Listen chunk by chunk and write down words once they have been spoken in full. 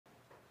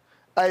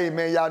Hey,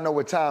 man, y'all know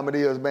what time it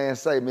is, man.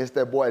 Say, man, it's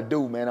that boy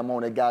Dew, man. I'm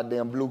on that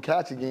goddamn blue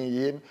couch again, you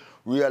hear me?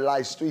 Real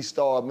life street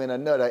star, man.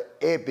 Another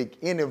epic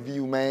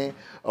interview, man.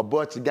 A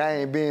bunch of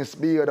game being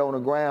spilled on the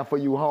ground for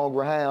you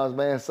hungry hounds,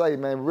 man. Say,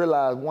 man,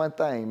 realize one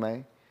thing,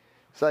 man.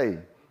 Say,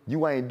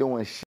 you ain't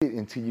doing shit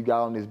until you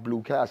got on this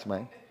blue couch,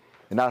 man.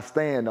 And I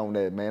stand on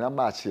that, man. I'm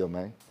out here,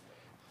 man.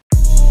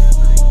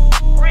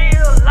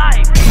 Real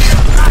life.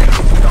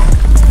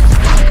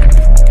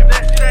 If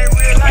that shit ain't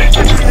real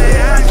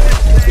life,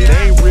 it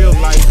ain't real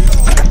life.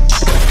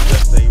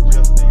 Just ain't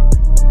real.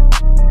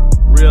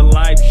 Real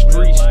life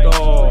street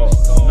star.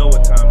 You know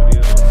what time it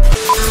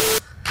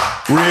is.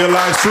 Real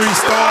life street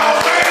star.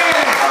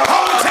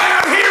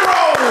 Hometown hero.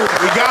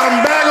 We got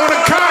him back on the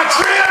couch.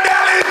 Real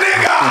Dallas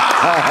nigga.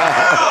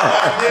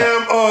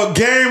 Goddamn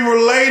game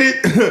related.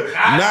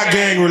 Not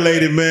gang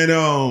related,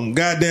 man.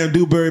 Goddamn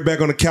Dewberry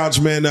back on the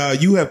couch, man.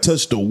 You have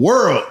touched the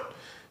world.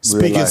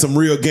 Speaking some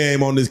real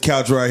game on this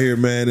couch right here,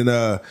 man.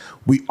 And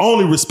we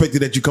only respect it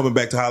that you coming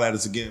back to holler at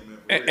us again,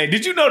 man. And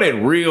did you know that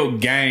real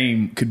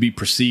game could be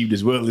perceived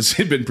as well as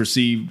it been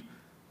perceived?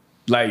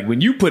 Like,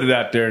 when you put it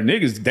out there,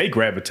 niggas, they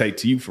gravitate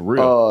to you for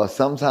real.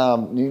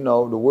 Sometimes, you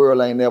know, the world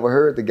ain't never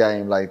heard the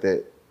game like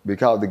that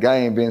because the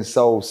game been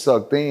so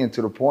sucked in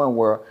to the point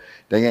where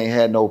they ain't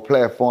had no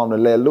platform to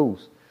let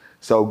loose.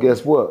 So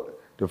guess what?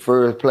 The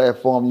first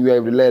platform you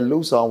able to let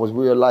loose on was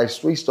real life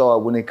street star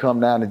when it come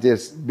down to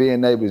just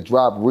being able to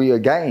drop real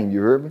game,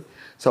 you heard me?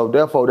 So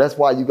therefore, that's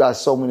why you got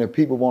so many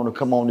people want to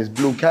come on this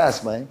blue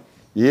cast, man.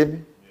 You hear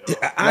me?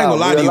 Yeah, I ain't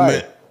gonna lie to you,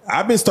 man.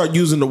 I've been start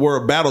using the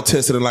word battle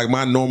tested in like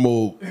my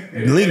normal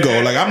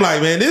lingo. Like I'm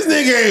like, man, this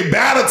nigga ain't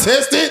battle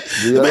tested.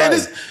 Real man,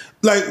 life. this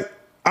like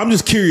I'm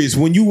just curious,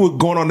 when you were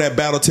going on that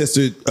battle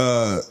tested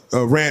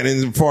rant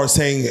and as far as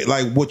saying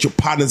like what your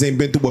partners ain't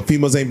been through, what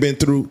females ain't been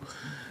through,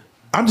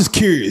 I'm just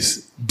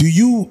curious, do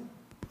you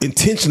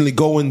intentionally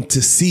go in to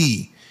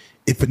see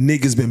if a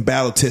nigga's been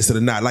battle tested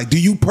or not? Like, do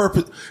you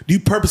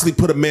purposely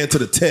put a man to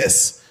the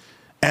test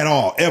at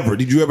all, ever?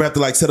 Did you ever have to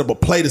like set up a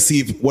play to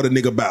see what a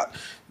nigga about?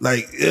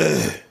 Like,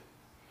 ugh.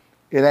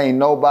 It ain't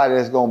nobody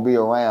that's gonna be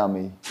around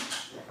me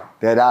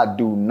that I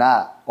do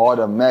not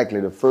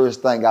automatically, the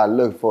first thing I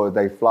look for is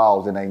they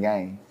flaws in their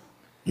game.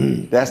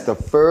 That's the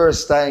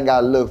first thing I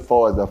look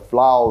for is the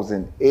flaws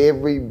in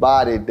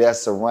everybody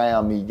that's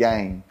around me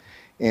game.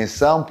 And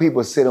some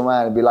people sit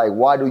around and be like,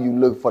 why do you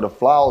look for the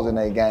flaws in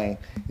their game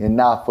and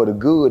not for the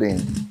good in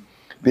it?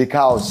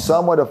 Because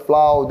some of the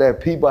flaws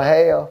that people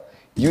have,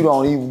 you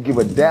don't even give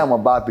a damn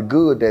about the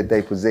good that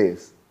they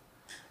possess.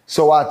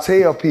 So I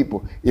tell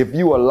people, if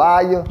you a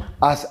liar,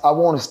 I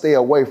want to stay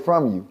away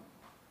from you.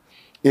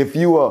 If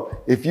you a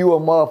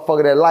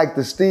motherfucker that like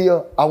to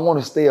steal, I want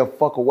to stay a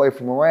fuck away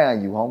from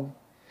around you, homie.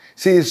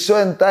 See, it's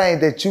certain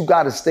things that you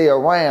got to stay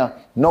around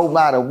no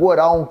matter what.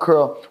 I don't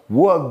care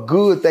what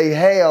good they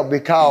have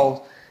because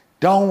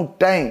don't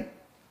think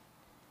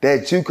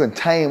that you can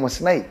tame a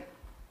snake.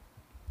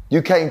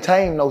 You can't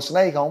tame no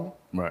snake, homie.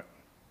 Right.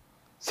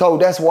 So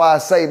that's why I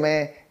say,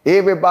 man,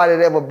 everybody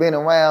that ever been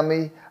around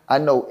me, I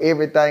know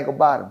everything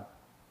about them.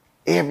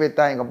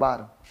 Everything about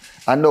them.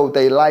 I know what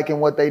they like and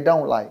what they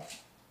don't like.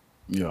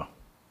 Yeah.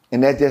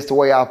 And that's just the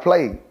way I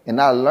play. And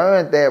I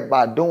learned that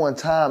by doing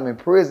time in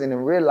prison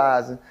and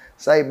realizing,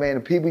 say, man,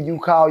 the people you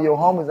call your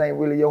homies ain't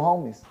really your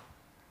homies.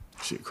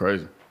 Shit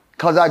crazy.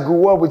 Because I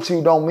grew up with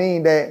you don't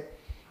mean that,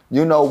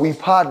 you know, we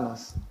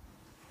partners.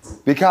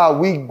 Because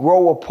we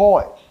grow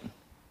apart.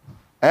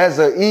 As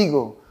an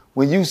eagle,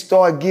 when you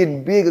start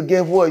getting bigger,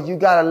 guess what? You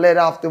got to let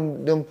off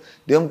them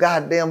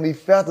goddamn, these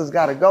feathers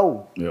got to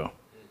go. Yeah.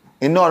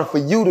 In order for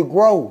you to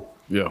grow.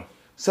 Yeah.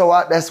 So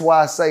that's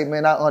why I say,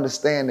 man, I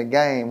understand the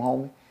game,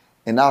 homie.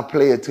 And I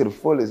play it to the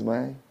fullest,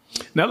 man.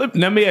 Now let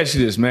me ask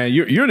you this, man.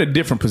 You're in a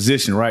different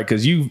position, right?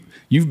 Because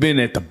you've been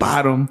at the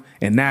bottom,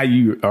 and now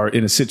you are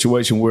in a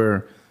situation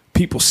where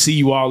people see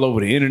you all over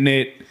the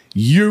internet.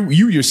 You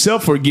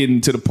yourself are getting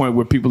to the point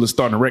where people are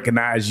starting to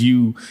recognize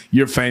you.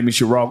 You're famous.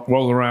 You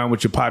roll around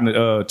with your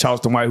partner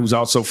Charleston White, who's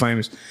also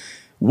famous.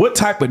 What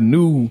type of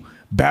new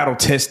battle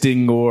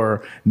testing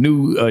or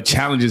new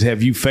challenges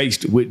have you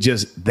faced with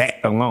just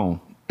that alone?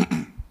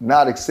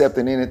 Not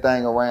accepting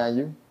anything around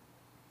you.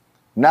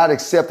 Not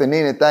accepting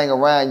anything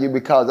around you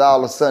because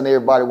all of a sudden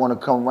everybody want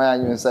to come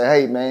around you and say,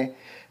 hey man,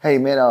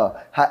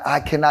 how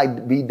can I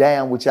be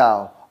down with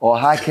y'all? Or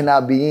how can I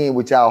be in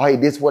with y'all? Hey,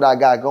 this is what I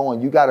got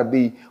going. You got to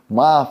be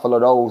mindful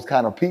of those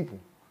kind of people.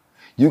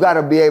 You got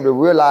to be able to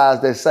realize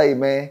that, say,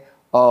 man,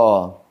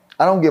 I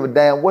don't give a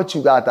damn what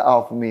you got to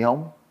offer me,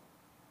 homie.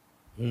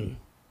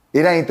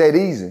 It ain't that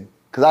easy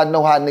because I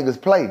know how niggas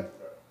play.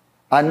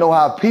 I know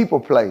how people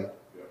play.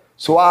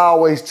 So I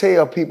always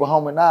tell people,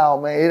 homie, now,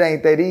 man, it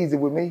ain't that easy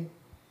with me.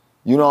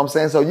 You know what I'm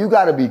saying? So you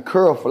got to be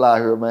careful out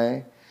here,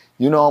 man.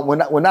 You know,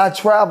 when I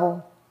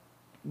travel,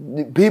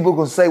 people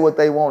can say what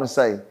they want to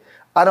say.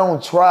 I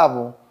don't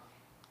travel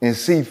and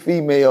see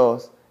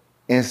females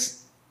and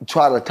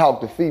try to talk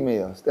to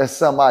females. That's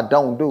something I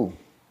don't do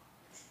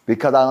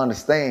because I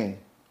understand.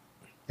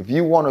 If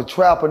you want to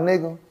trap a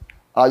nigga,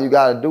 all you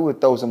got to do is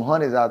throw some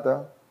honeys out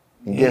there.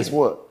 And guess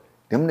what?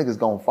 them niggas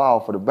gonna fall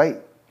for the bait.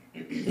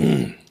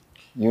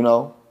 You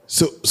know?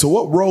 So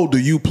what role do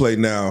you play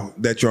now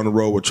that you're on the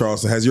road with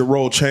Charleston? Has your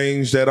role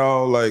changed at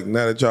all? Like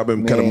now that y'all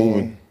been kind of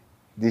moving?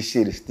 This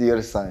shit is still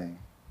the same.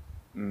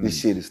 This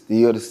shit is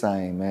still the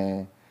same,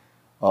 man.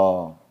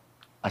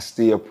 I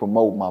still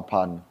promote my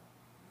partner.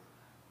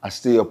 I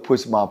still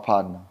push my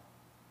partner.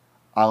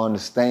 I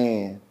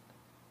understand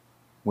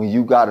when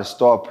you got a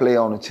star player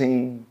on the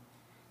team,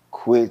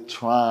 quit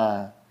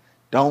trying.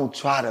 Don't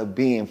try to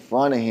be in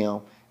front of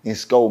him and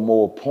score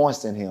more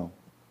points than him.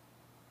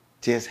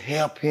 Just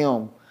help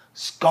him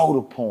score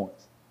the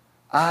points.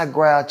 I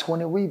grab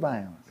 20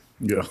 rebounds.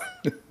 Yeah.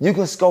 You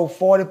can score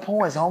 40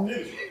 points,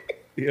 homie.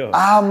 Yeah.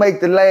 I'll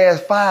make the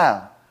last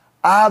 5.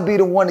 I'll be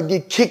the one to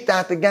get kicked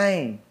out the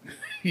game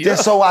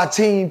just so our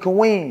team can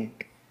win.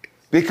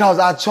 Because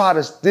I try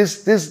to,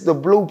 this is the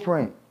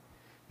blueprint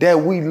that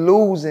we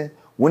losing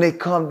when it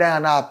come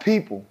down to our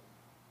people.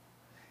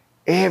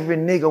 Every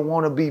nigga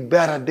want to be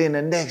better than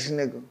the next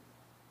nigga.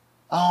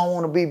 I don't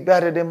want to be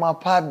better than my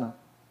partner.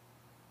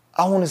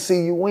 I want to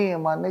see you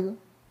win, my nigga.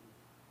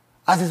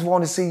 I just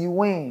want to see you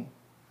win.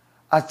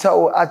 I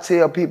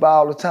tell people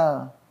all the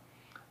time,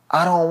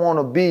 I don't want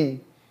to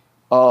be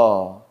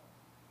the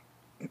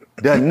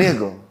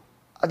nigga.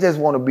 I just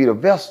want to be the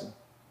vessel.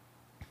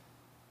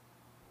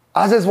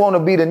 I just want to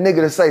be the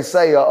nigga to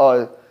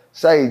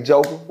say,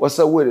 Joker, what's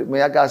up with it,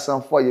 man? I got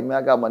something for you,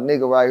 man. I got my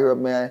nigga right here,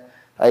 man.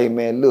 Hey,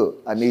 man,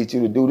 look, I need you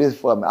to do this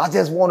for me. I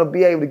just want to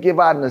be able to give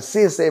out an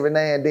assist every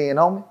now and then,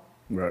 homie.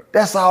 Right.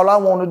 That's all I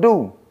want to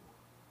do.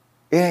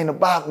 It ain't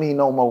about me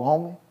no more,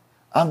 homie.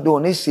 I'm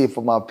doing this shit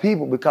for my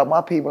people because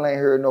my people ain't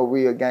heard no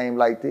real game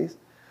like this.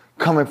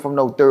 Coming from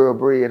no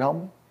thoroughbred,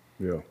 homie.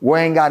 Yeah. We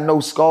ain't got no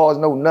scars,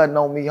 no nothing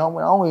on me, homie.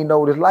 I don't even know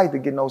what it's like to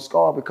get no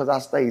scar because I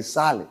stay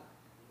solid.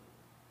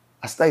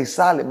 I stay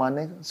solid, my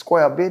nigga.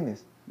 Square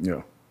business.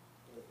 Yeah.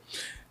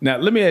 Now,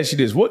 let me ask you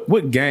this.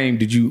 What game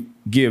did you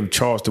give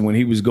Charleston when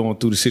he was going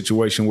through the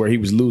situation where he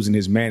was losing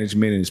his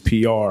management and his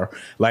PR?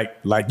 Like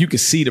you could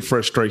see the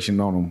frustration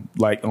on him,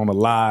 like on the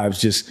lives.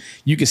 Just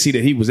you could see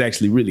that he was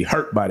actually really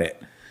hurt by that.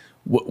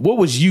 What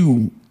was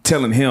you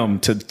telling him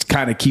to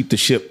kind of keep the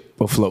ship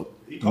afloat?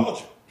 He called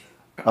you.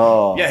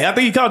 Yeah, I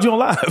think he called you on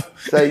live.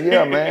 Say,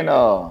 yeah, man.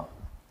 I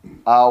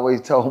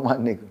always told my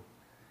nigga,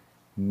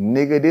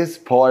 this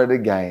part of the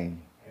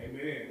game.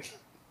 Amen.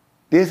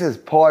 This is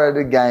part of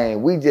the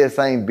game. We just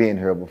ain't been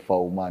here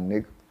before, my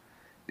nigga.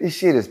 This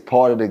shit is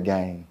part of the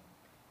game.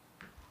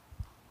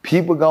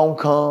 People gonna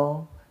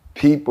come,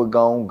 people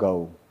gonna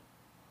go.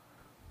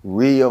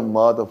 Real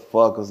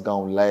motherfuckers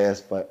gonna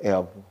last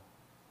forever.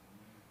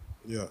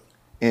 Yeah.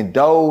 And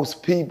those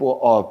people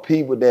are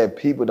people that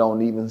people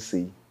don't even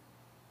see.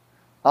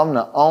 I'm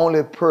the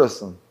only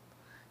person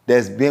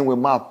that's been with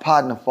my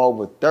partner for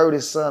over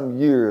 30-some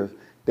years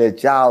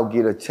that y'all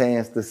get a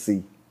chance to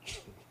see.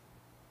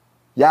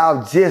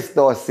 Y'all just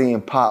start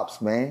seeing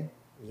Pops, man.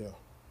 Yeah.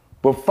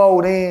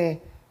 Before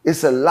then,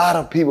 it's a lot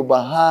of people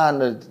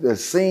behind the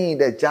scene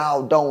that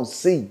y'all don't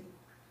see.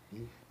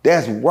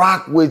 That's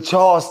rock with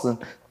Charleston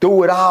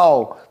through it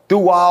all,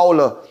 through all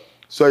the,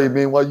 say,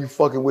 man, why you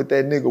fucking with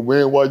that nigga?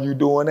 Man, why you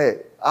doing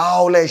that?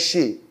 All that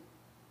shit.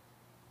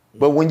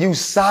 But when you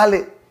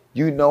solid,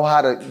 you know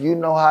how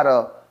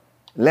to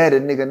let a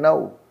nigga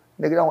know.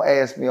 Nigga, don't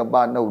ask me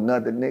about no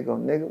nothing, nigga.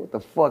 Nigga, what the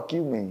fuck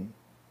you mean?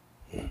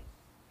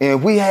 And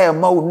if we have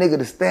more nigga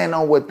to stand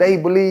on what they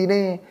believe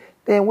in,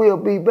 then we'll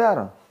be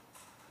better.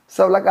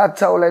 So like I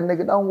told that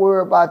nigga, don't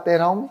worry about that,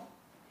 homie.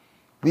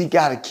 We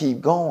gotta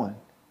keep going.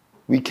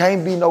 We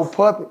can't be no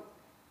puppet.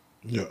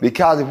 Yeah.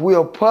 Because if we're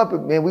a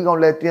puppet, man, we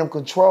gonna let them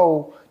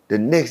control the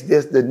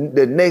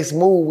next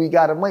move we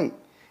gotta make.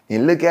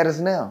 And look at us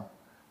now.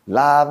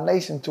 Live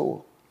Nation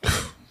tour.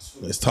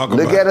 Let's talk about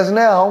Look at us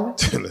now,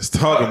 homie. Let's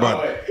talk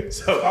about it.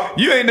 So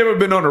you ain't never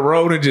been on the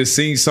road and just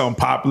seen something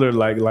popular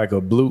like a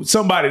blue,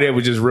 somebody that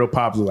was just real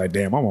popular, like,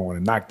 damn, I'm gonna want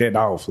to knock that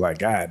off. Like,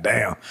 god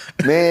damn.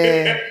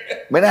 Man,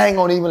 I ain't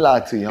gonna even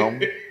lie to you,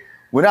 homie.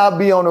 When I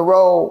be on the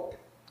road,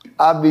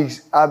 I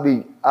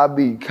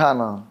be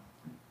kind of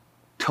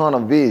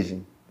tunnel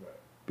vision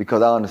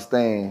because I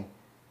understand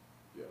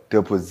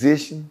the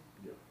position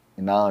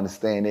and I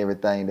understand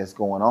everything that's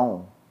going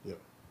on.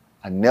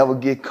 I never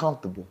get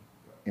comfortable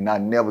and I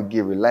never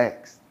get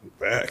relaxed.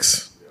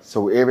 Facts.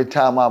 So every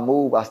time I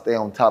move, I stay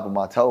on top of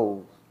my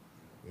toes.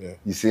 Yeah.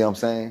 You see what I'm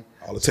saying?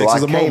 All it So takes I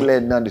is a can't moment.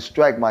 let nothing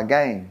distract my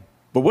game.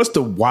 But what's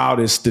the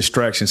wildest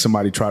distraction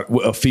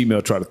a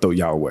female try to throw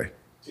y'all away?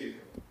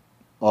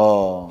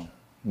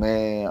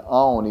 Man, I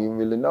don't even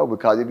really know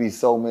because it be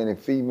so many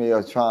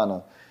females trying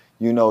to,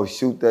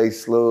 shoot their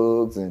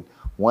slugs, and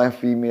one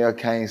female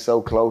came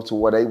so close to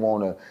where they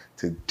want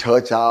to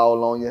touch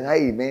all on you.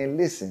 Hey, man,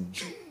 listen,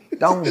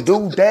 don't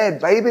do that,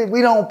 baby.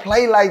 We don't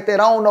play like that.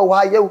 I don't know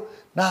why you.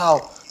 Now,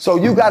 so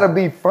you got to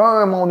be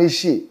firm on this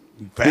shit.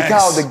 Facts.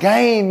 Because the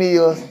game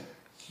is,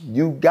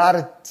 you got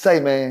to say,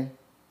 man,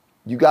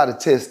 you got to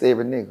test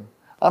every nigga.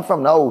 I'm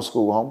from the old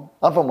school, homie.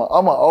 I'm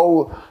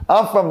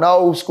from the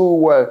old school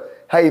where,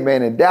 hey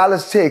man, in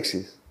Dallas,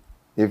 Texas,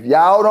 if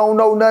y'all don't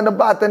know nothing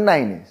about the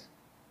 90s,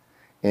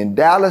 In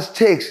Dallas,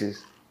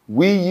 Texas,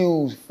 we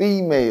use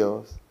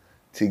females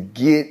to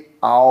get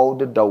all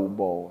the dope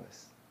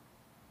boys.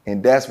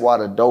 And that's why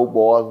the dope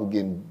boys were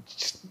getting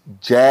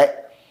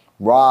jacked,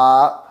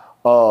 robbed,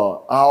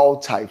 all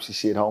types of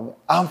shit, homie.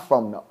 I'm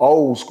from the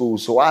old school,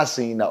 so I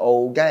seen the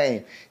old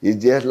game.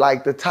 It's just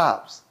like the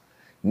tops.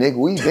 Nigga,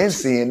 we been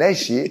seeing that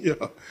shit. Yeah.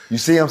 You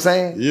see what I'm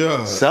saying?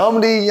 Yeah. Some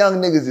of these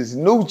young niggas is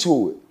new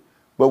to it.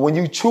 But when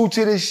you true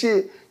to this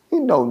shit,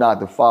 you know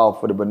not to fall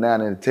for the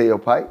banana in the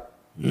tailpipe.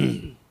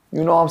 You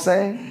know what I'm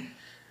saying?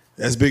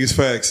 That's biggest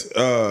facts.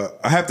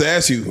 I have to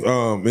ask you,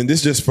 and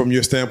this just from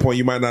your standpoint,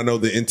 you might not know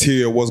the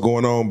interior of what's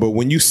going on, but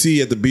when you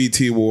see at the BET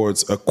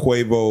Awards a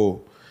Quavo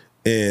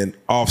and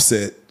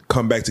Offset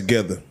come back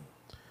together,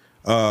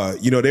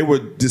 they were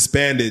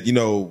disbanded.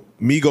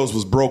 Migos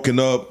was broken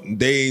up.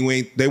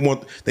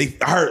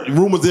 I heard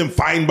rumors of them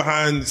fighting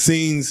behind the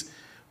scenes,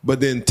 but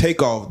then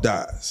Takeoff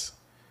dies,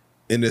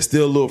 and there's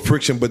still a little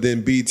friction. But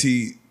then BET,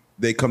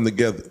 they come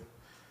together.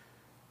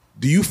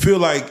 Do you feel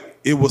like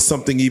it was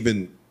something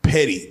even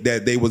petty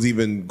that they was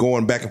even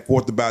going back and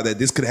forth about, that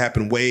this could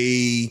happen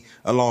way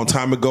a long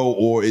time ago,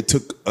 or it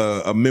took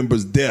a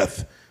member's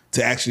death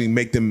to actually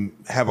make them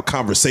have a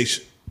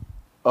conversation?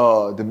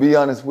 To be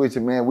honest with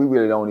you, man, we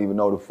really don't even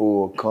know the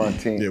full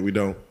content. Yeah, we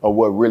don't. Of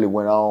what really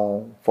went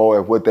on,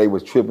 for what they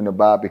was tripping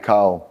about,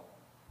 because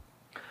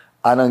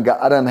I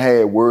done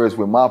had words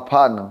with my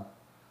partner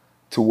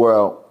to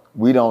where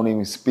we don't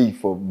even speak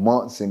for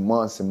months and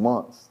months and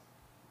months.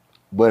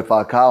 But if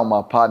I call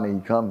my partner, he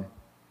coming.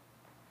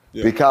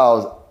 Yeah.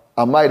 Because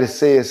I might have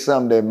said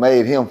something that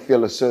made him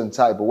feel a certain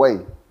type of way.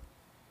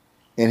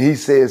 And he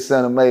said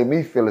something that made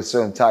me feel a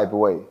certain type of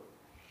way.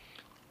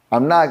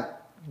 I'm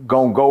not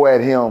gonna go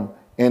at him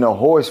in a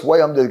hoarse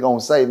way. I'm just gonna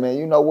say, man,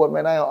 you know what,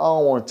 man, I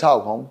don't wanna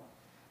talk, homie.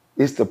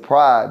 It's the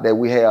pride that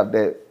we have,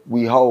 that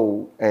we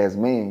hold as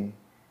men.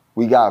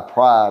 We got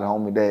pride,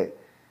 homie, that,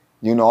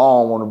 I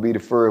don't wanna be the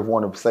first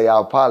one to say I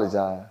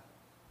apologize.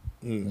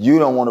 You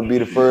don't wanna be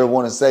the first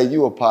one to say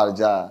you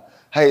apologize.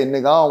 Hey, nigga,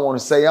 I don't wanna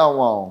say I'm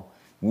wrong.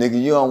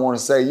 Nigga, you don't wanna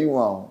say you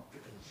wrong.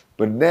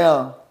 But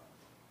now,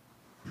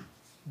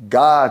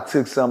 God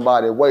took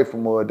somebody away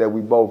from us that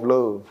we both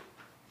love.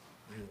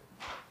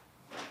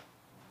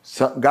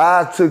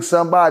 God took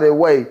somebody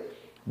away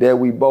that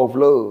we both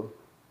love.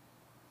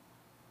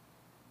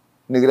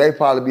 Nigga, they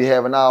probably be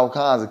having all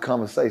kinds of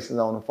conversations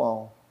on the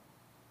phone.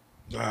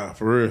 Nah,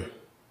 for real.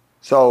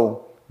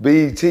 So,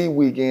 BET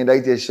weekend,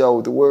 they just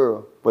showed the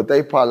world. But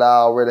they probably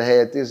already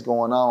had this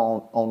going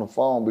on the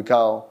phone,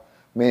 because,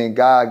 man,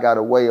 God got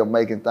a way of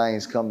making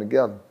things come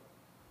together.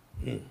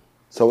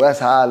 So that's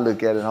how I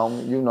look at it,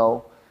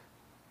 homie.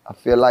 I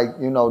feel like,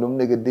 them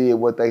niggas did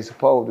what they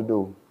supposed to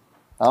do.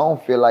 I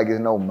don't feel like it's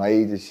no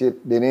major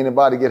shit. Did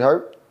anybody get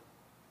hurt?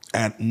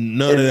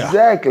 None of that.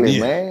 Exactly,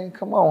 man.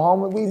 Come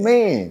on, homie. We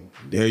men.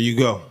 There you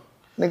go.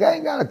 Nigga, I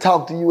ain't got to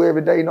talk to you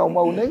every day no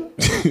more, nigga.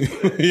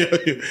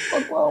 Yeah.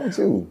 What's wrong with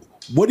you?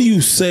 What do you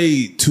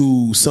say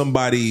to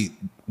somebody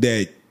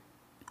that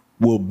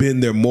will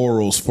bend their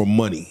morals for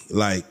money?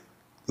 Like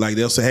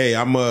they'll say, hey,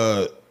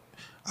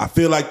 I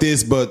feel like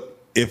this, but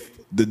if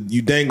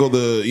you dangle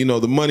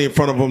the money in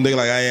front of them, they're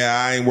like,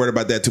 I ain't worried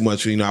about that too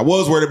much. I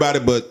was worried about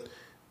it, but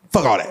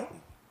fuck all that.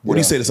 What do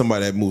you say to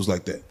somebody that moves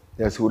like that?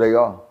 That's who they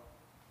are.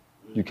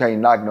 You can't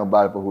knock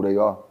nobody for who they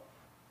are.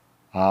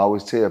 I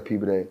always tell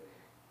people that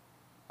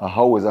a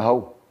hoe is a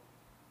hoe.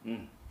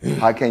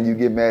 How can you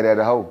get mad at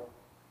a hoe?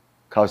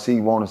 Because she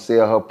want to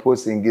sell her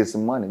pussy and get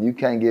some money. You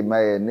can't get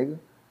mad, nigga.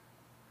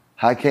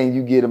 How can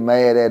you get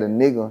mad at a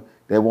nigga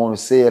that want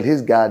to sell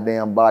his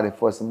goddamn body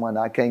for some money?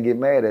 I can't get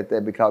mad at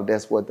that, because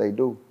that's what they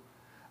do.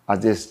 I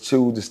just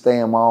choose to stay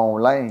in my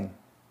own lane.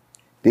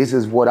 This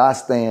is what I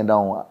stand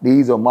on.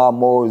 These are my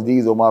morals.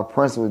 These are my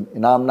principles.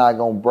 And I'm not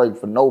going to break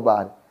for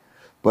nobody.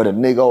 But a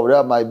nigga over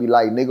there might be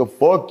like, nigga,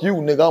 fuck you,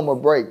 nigga, I'm going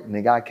to break.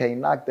 Nigga, I can't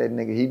knock that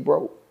nigga. He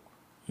broke.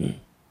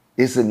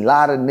 It's a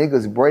lot of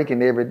niggas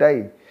breaking every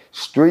day.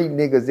 Street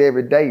niggas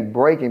every day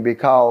breaking,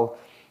 because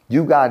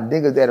you got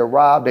niggas that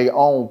rob their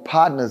own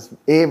partners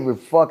every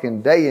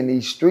fucking day in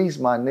these streets,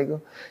 my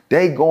nigga.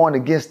 They going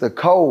against the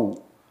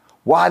code.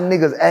 Why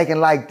niggas acting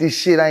like this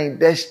shit ain't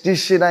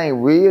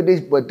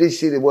real, but this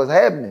shit is what's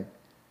happening.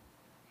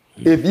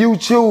 If you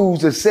choose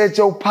to set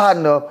your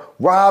partner,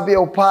 rob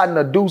your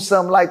partner, do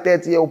something like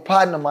that to your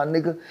partner, my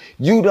nigga,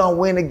 you done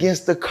went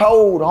against the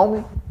code,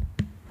 homie.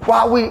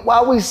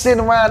 Why we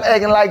sitting around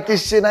acting like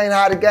this shit ain't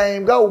how the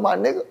game go, my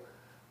nigga?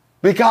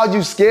 Because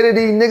you scared of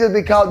these niggas,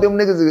 because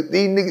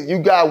these niggas, you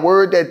got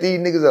word that these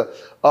niggas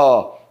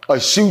are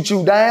shoot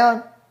you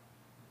down?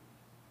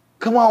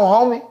 Come on,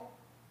 homie.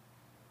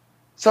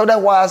 So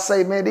that's why I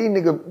say, man, these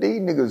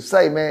niggas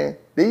say, man,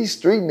 these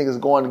street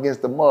niggas going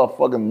against the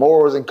motherfucking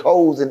morals and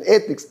codes and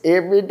ethics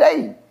every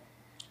day.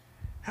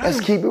 Let's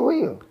keep it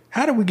real.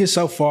 How did we get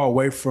so far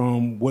away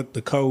from what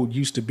the code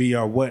used to be,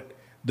 or what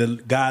the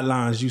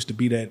guidelines used to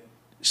be, that,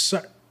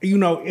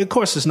 of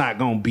course it's not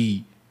going to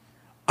be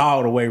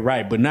all the way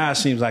right, but now it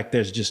seems like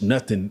there's just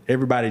nothing.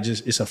 Everybody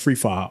it's a free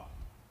fall.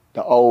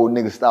 The old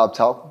niggas stop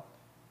talking.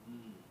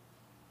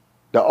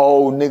 the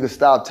old niggas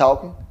stop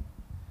talking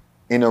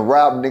and the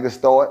rap niggas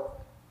start.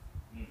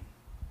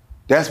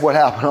 That's what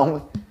happened,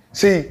 homie.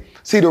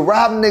 See, the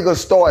rap niggas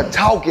start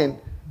talking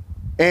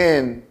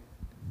and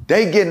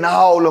they getting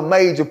all the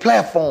major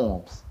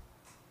platforms.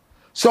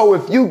 So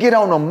if you get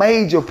on a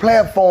major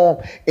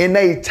platform and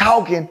they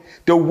talking,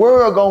 the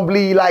world gonna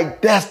believe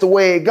like that's the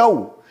way it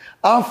go.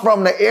 I'm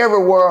from the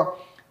era where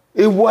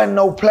it wasn't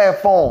no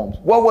platforms.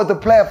 What were the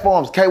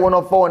platforms?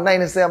 K104 and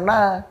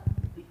 97.9.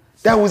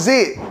 That was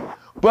it.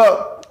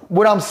 But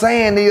what I'm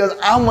saying is,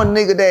 I'm a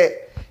nigga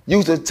that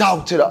used to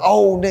talk to the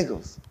old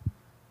niggas.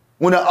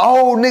 When the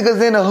old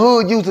niggas in the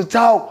hood used to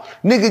talk,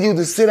 niggas used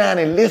to sit down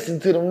and listen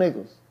to them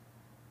niggas.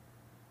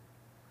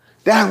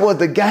 That was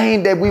the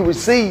game that we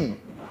received.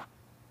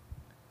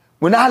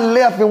 When I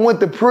left and went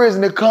to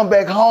prison to come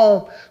back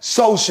home,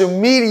 social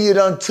media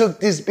done took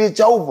this bitch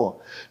over.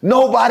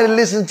 Nobody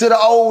listen to the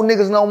old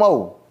niggas no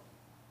more.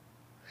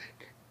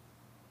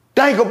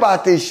 Think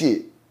about this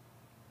shit.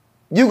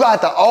 You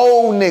got the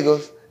old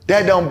niggas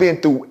that done been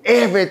through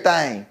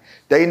everything.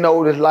 They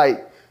know that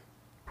like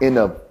in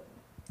the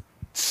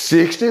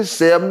 60s,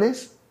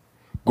 70s,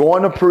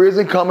 going to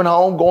prison, coming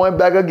home, going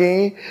back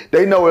again.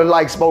 They know what it's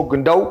like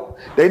smoking dope.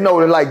 They know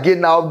what it's like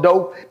getting off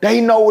dope.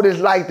 They know what it's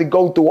like to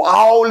go through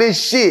all this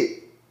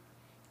shit.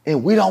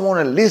 And we don't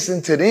want to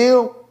listen to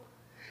them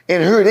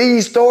and hear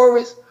these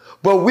stories.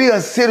 But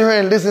we'll sit here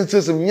and listen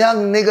to some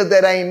young niggas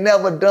that ain't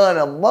never done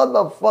a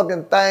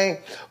motherfucking thing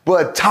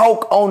but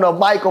talk on the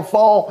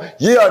microphone.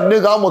 Yeah,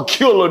 nigga, I'm a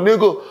killer,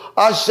 nigga.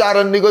 I shot a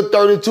nigga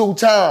 32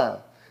 times.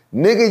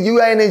 Nigga,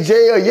 you ain't in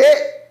jail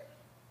yet?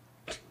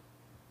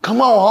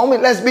 Come on,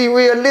 homie, let's be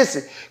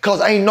realistic.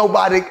 Cause ain't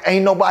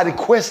nobody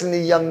questioning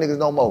these young niggas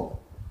no more.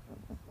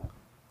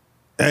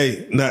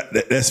 Hey,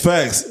 that's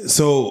facts.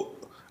 So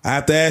I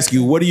have to ask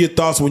you, what are your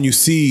thoughts when you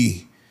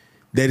see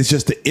that it's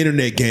just the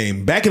internet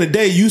game? Back in the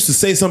day, you used to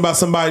say something about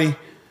somebody,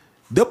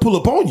 they'll pull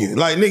up on you.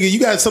 Like, nigga, you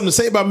got something to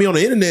say about me on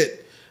the internet,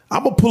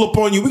 I'm gonna pull up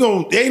on you.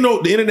 The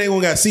internet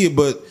ain't gonna see it,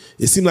 but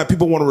it seems like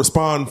people want to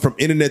respond from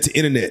internet to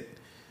internet.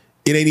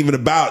 It ain't even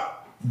about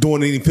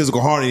doing any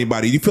physical harm to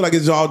anybody. You feel like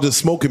it's all just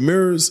smoke and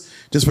mirrors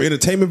just for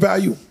entertainment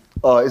value?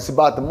 It's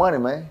about the money,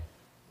 man.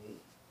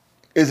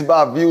 It's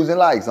about views and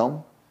likes,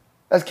 homie.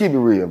 Let's keep it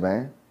real,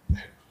 man.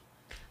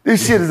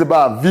 This shit is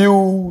about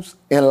views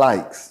and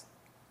likes.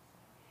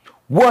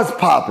 What's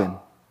popping?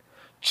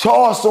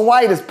 Charleston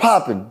White is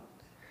popping.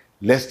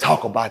 Let's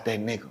talk about that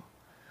nigga.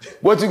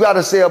 What you got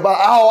to say about,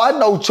 oh, I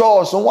know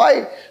Charleston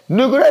White.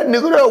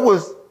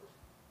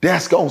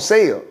 That's gonna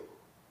sell.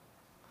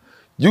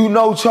 You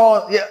know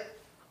Charles, yeah,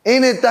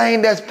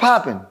 anything that's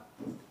popping,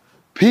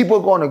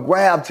 people gonna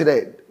grab to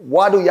that.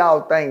 Why do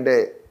y'all think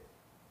that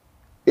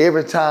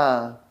every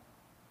time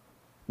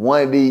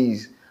one of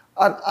these,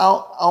 I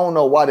don't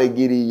know why they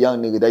get these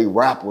young niggas, they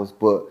rappers,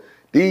 but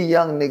these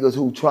young niggas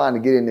who trying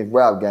to get in this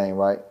rap game,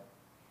 right?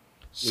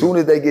 Soon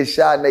as they get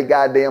shot in their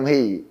goddamn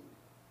head,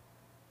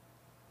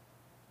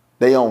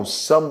 they on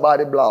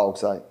somebody's blog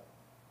site.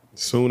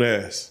 Soon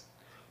as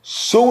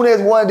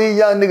one of these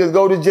young niggas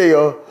go to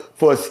jail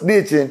for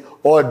snitching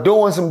or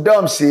doing some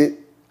dumb shit,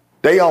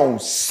 they on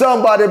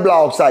somebody's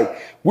blog site.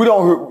 We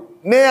don't hear,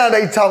 now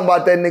they talking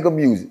about that nigga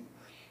music.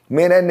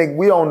 Man, that nigga,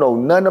 we don't know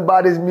nothing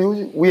about his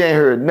music. We ain't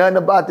heard nothing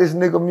about this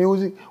nigga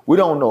music. We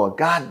don't know a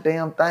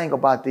goddamn thing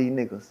about these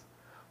niggas.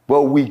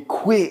 But we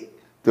quick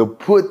to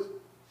put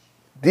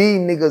these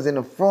niggas in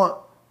the front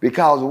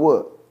because of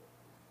what?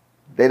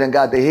 They done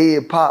got their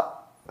head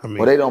popped,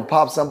 or they done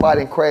popped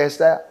somebody and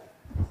crashed out.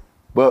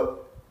 But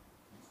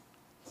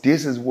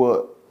this is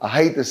what, I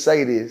hate to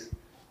say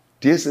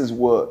this is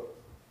what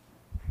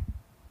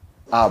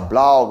our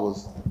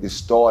bloggers is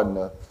starting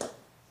to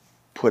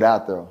put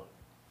out there.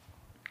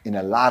 And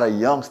a lot of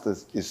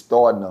youngsters is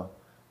starting to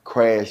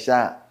crash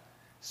out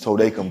so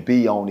they can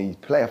be on these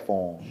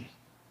platforms.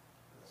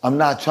 I'm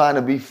not trying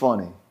to be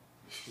funny.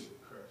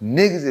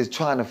 Niggas is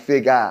trying to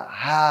figure out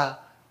how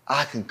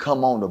I can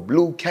come on the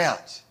blue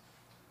couch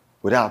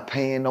without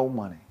paying no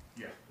money.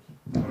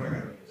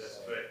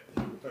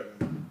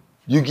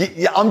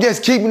 I'm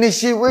just keeping this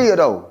shit real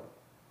though.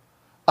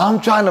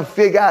 I'm trying to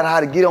figure out how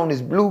to get on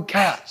this blue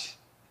couch.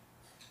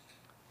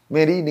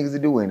 Man, these niggas will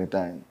do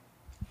anything.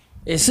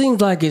 It seems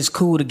like it's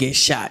cool to get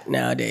shot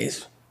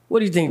nowadays. What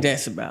do you think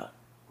that's about?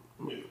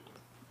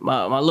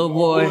 My little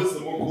boy,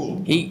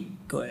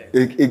 go ahead.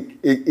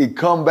 It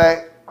come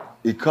back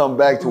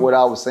to what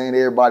I was saying,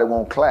 everybody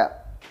won't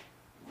clap.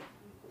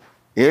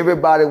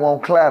 Everybody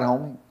won't clap,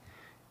 homie.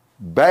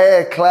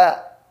 Bad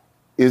clap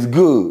is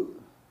good.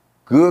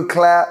 Good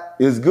clap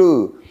is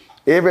good.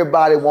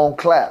 Everybody won't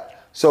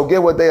clap. So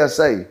get what they'll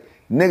say.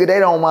 Nigga, they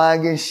don't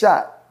mind getting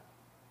shot.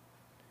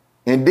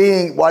 And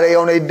then while they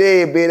on their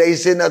deadbed, they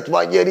sitting up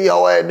like, yeah, these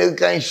whole ass nigga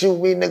can't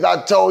shoot me, nigga.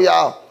 I told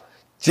y'all.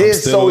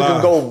 Just so it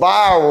can go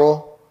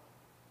viral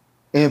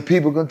and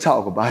people can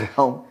talk about it,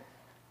 homie.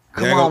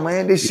 Come on,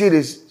 man. This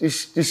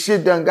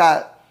shit done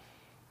got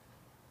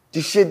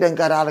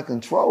out of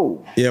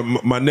control. Yeah,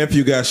 my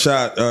nephew got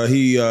shot.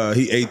 He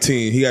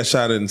 18. He got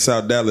shot in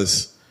South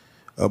Dallas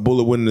a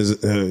bullet went in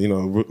his,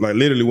 like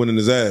literally went in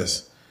his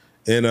ass.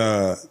 And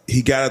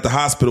he got at the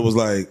hospital, was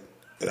like,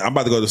 I'm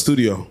about to go to the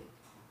studio.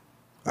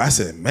 I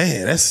said,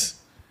 man,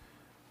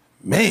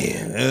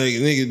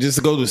 nigga, just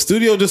to go to the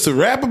studio just to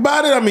rap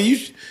about it? I mean,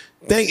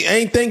 I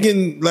ain't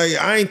thinking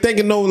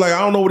no, like, I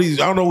don't know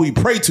what he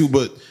pray to,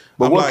 but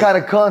what like, kind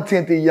of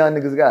content these young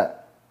niggas got?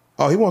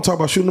 Oh, he want to talk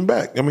about shooting them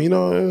back. I mean,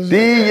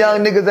 these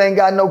young niggas ain't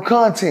got no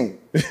content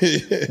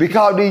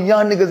because these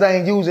young niggas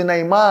ain't using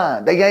their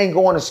mind. They ain't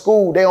going to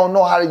school. They don't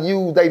know how to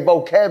use their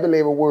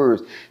vocabulary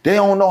words. They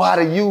don't know how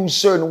to use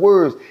certain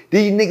words.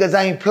 These niggas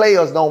ain't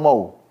players no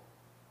more.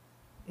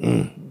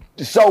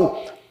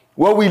 So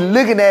what we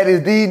looking at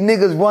is these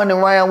niggas running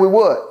around with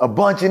what? A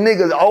bunch of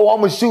niggas. Oh,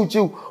 I'm gonna shoot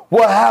you.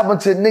 What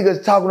happened to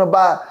niggas talking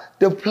about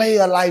the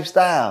player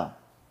lifestyle?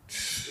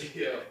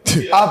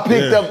 I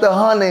picked up the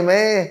honey,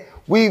 man.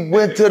 We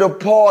went to the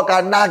park,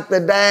 I knocked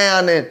her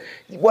down, and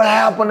what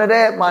happened to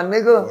that, my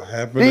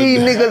nigga?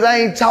 These niggas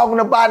ain't talking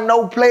about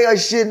no player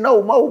shit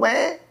no more,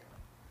 man.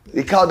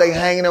 Because they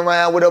hanging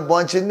around with a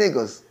bunch of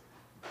niggas.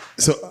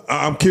 So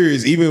I'm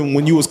curious, even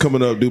when you was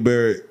coming up,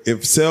 Dewberry,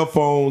 if cell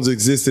phones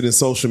existed and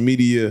social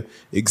media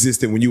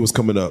existed when you was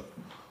coming up,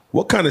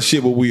 what kind of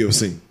shit would we have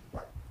seen?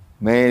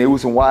 Man, it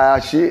was some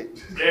wild shit.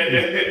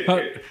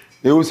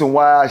 It was some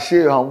wild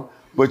shit, homie.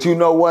 But you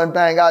know one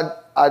thing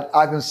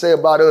I can say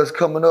about us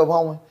coming up,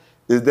 homie,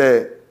 is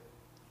that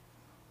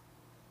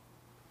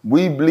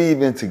we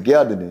believe in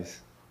togetherness.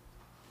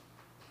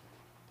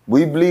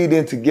 We believe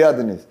in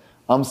togetherness.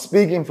 I'm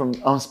speaking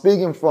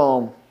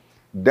from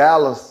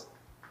Dallas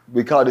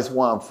because it's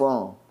where I'm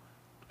from.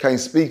 Can't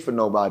speak for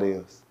nobody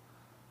else.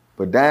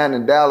 But down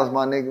in Dallas,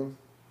 my nigga,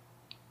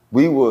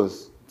 we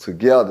was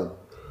together.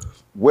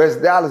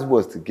 West Dallas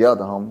was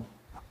together, homie.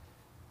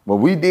 What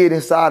we did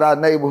inside our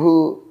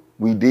neighborhood,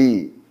 we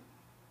did.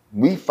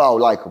 We fought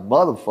like a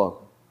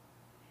motherfucker.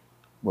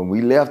 When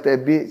we left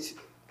that bitch,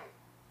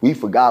 we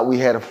forgot we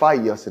had a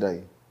fight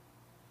yesterday.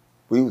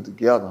 We was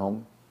together,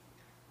 homie.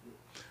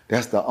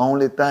 That's the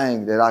only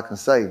thing that I can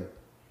say.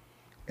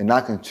 And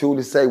I can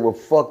truly say what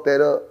fucked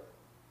that up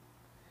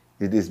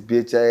is this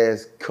bitch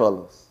ass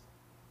colors.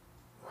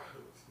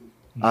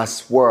 I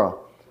swear.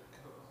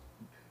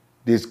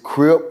 This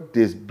Crip,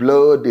 this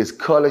blood, this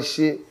color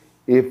shit,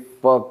 it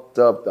fucked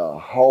up the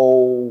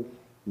whole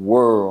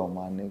world,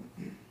 my nigga.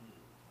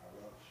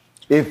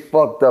 It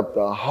fucked up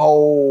the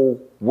whole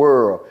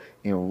world.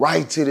 And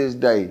right to this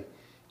day,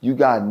 you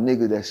got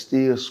niggas that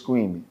still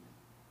screaming.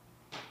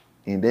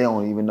 And they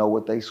don't even know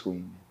what they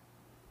screaming.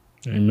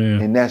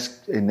 Amen. And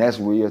that's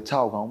real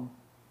talk, homie.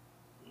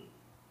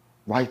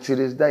 Right to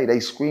this day, they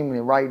screaming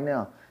it right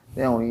now.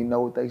 They don't even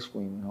know what they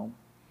screaming, homie.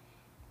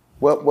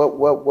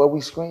 What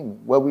we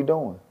screaming? What we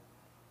doing?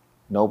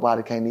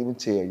 Nobody can't even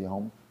tell you,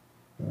 homie.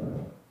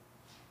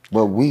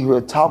 But we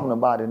here talking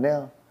about it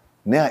now.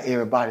 Now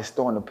everybody's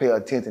starting to pay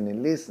attention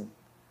and listen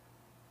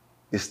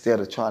instead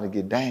of trying to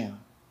get down.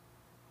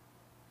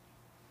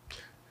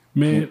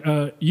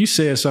 Man, you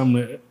said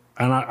something that,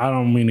 and I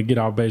don't mean to get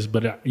off base,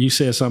 but you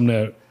said something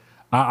that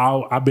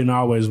I've been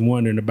always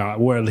wondering about.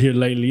 Well, here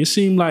lately, it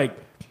seemed like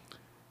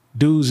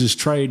dudes is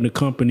trading the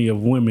company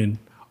of women.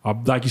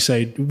 Like you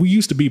say, we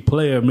used to be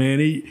player, man.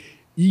 You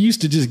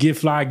used to just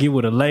get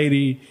with a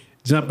lady,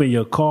 jump in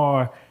your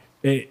car,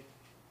 and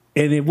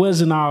it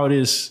wasn't all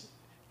this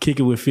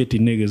kicking with 50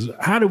 niggas.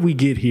 How did we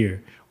get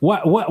here?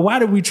 Why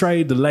did we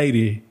trade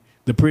the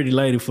pretty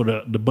lady for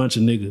the bunch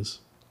of niggas?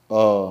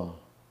 Look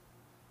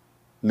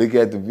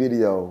at the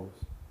videos.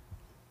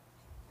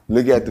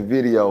 Look at the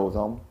videos,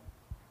 homie.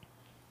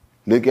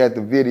 Look at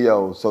the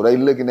videos. So they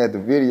looking at the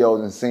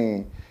videos and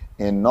seeing,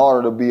 in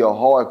order to be a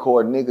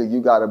hardcore nigga,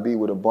 you gotta be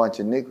with a bunch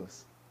of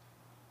niggas.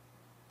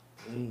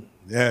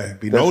 Yeah,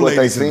 be that's no what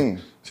ladies. They seeing.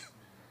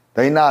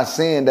 They not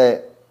saying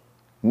that,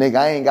 nigga,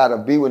 I ain't gotta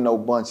be with no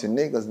bunch of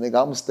niggas, nigga.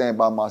 I'm gonna stand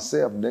by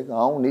myself, nigga.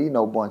 I don't need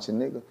no bunch of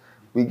niggas.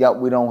 We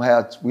don't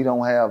have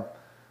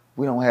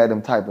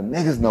them type of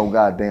niggas no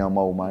goddamn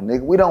more, my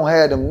nigga. We don't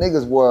have them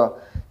niggas where,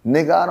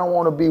 nigga, I don't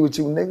want to be with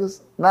you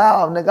niggas.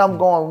 Nah, nigga, I'm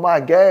going with my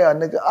gal,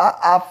 nigga.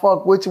 I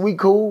fuck with you, we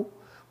cool.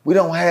 We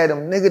don't have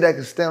them niggas that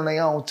can stand on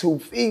their own 2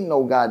 feet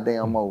no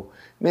goddamn more.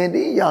 Man,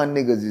 these young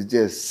niggas is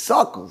just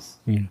suckers.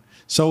 Yeah.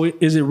 So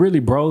is it really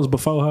bros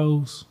before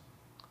hoes?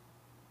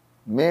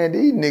 Man,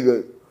 these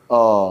niggas,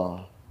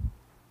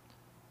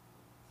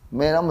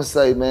 man, I'm gonna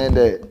say, man,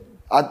 that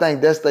I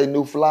think that's their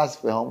new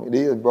philosophy, homie. It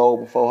is bro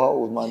before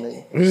hoes, my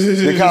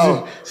nigga.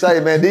 Because,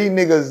 say, man, these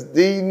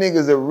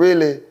niggas are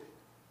really,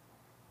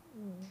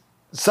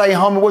 say,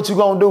 homie, what you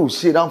gonna do?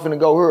 Shit, I'm finna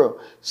go here.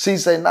 She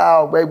say,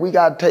 nah, baby, we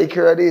gotta take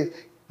care of this.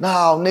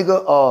 Nah,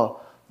 nigga,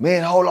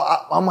 man, hold on,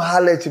 I'm gonna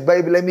holler at you,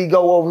 baby. Let me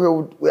go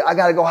over here. I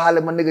gotta go holler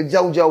at my nigga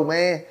JoJo,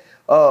 man.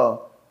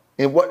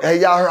 And what, hey,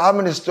 y'all heard, how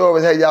many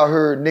stories have y'all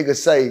heard niggas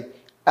say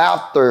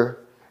after,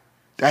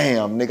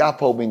 damn, nigga, I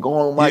probably been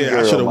going with my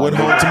girl. I should have went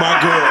home to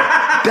my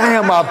girl.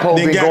 Damn, I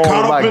probably been going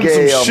with my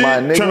girl, my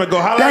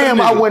nigga.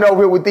 Damn, I went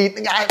over here with these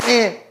niggas.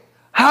 Man,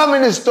 how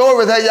many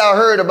stories have y'all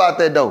heard about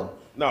that though?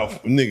 No,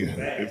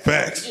 nigga,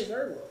 facts.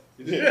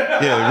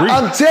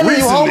 I'm telling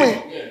you, homie,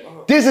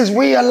 This is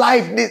real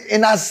life.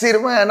 And I sit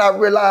around and I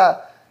realize,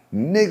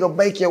 nigga,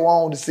 make your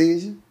own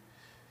decision.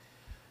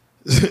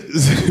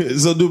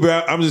 So,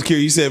 Dewberry, I'm just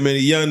curious. You said, man, the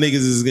young niggas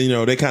is, they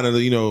kind of,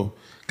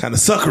 kind of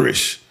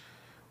suckerish.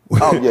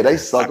 Oh, yeah, they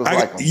suckers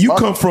like a You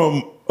mother. come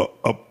from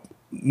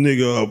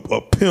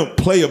a pimp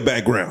player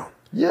background.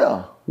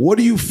 Yeah. What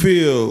do you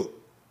feel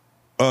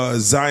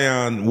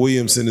Zion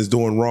Williamson is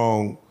doing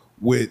wrong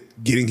with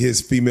getting his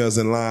females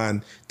in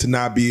line to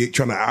not be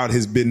trying to out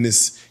his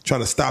business, trying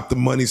to stop the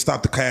money,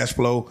 stop the cash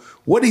flow?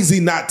 What is he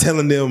not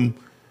telling them,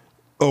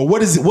 or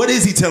what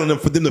is he telling them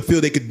for them to feel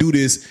they could do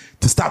this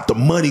to stop the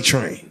money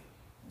train?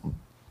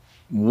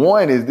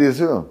 One is this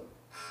here.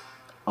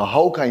 A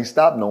hoe can't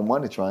stop no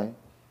money train.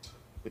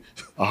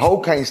 A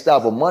hoe can't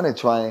stop a money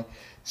train.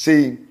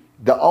 See,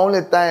 the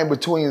only thing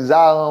between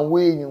Zion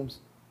Williams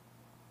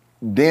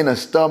then a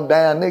stump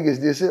down nigga is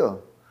this here.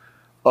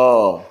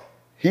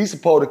 He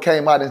supposed to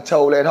came out and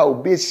told that hoe,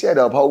 bitch, shut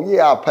up, hoe.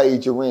 Yeah, I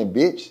paid your rent,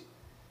 bitch.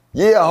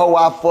 Yeah, hoe,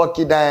 I fuck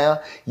you down.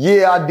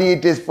 Yeah, I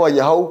did this for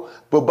you, hoe.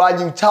 But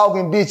by you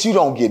talking, bitch, you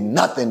don't get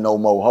nothing no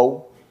more,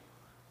 hoe.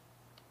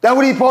 That's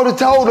what he supposed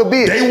to told the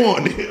bitch. They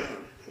want it.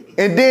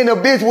 And then the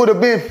bitch would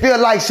have been, feel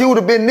like she would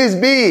have been this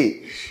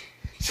big.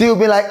 She would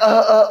be like,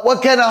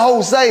 what can a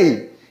hoe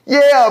say?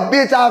 Yeah,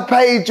 bitch, I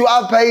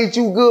paid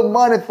you good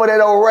money for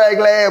that old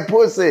regular ass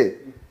pussy.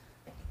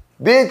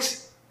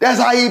 Bitch,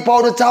 that's how you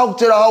supposed to talk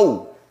to the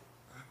hoe.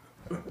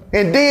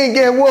 And then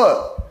get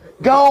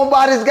what? Go on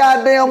by this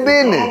goddamn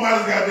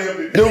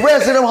business. The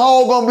rest of them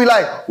hoes gonna be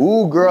like,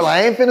 ooh, girl,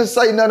 I ain't finna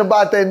say nothing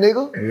about that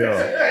nigga.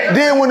 Yeah.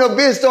 Then when the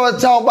bitch started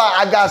talking about,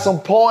 I got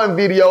some porn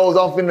videos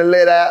I'm finna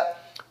let out.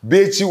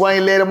 Bitch, you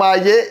ain't let them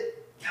out yet?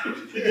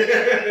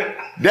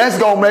 That's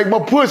gonna make my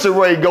pussy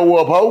rate go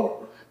up, ho.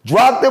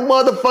 Drop them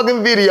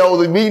motherfucking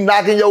videos of me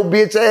knocking your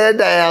bitch ass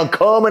down,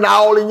 coming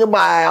all in your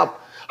mouth.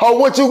 Ho,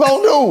 what you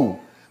gonna do?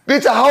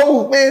 Bitch, a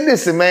hoe, man,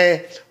 listen,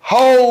 man.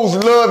 Hoes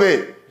love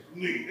it.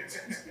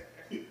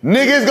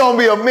 Niggas gonna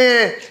be a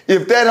man.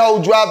 If that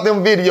hoe drop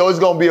them videos, it's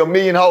gonna be a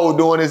million hoes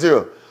doing this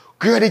here.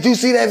 Girl, did you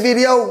see that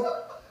video?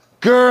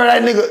 Girl,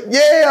 that nigga,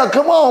 yeah,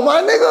 come on,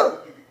 my nigga.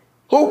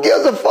 Who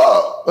gives a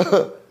fuck?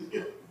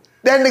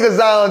 That nigga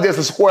Zion just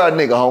a square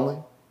nigga,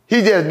 homie.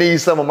 He just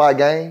needs some of my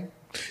game.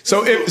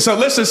 So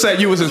let's just say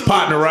you was his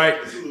partner, right?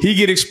 He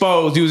get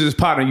exposed, you was his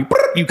partner,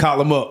 you call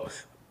him up.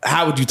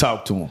 How would you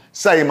talk to him?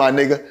 Say, my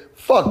nigga,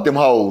 fuck them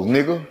hoes,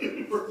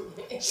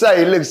 nigga.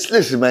 Say,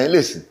 listen, man,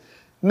 listen.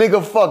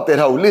 Nigga, fuck that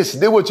hoe. Listen,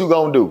 this what you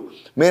gonna do.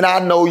 Man, I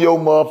know your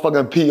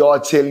motherfucking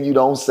PR telling you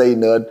don't say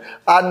nothing.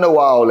 I know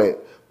all that.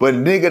 But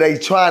nigga, they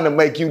trying to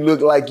make you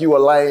look like you a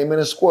lame and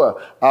a square.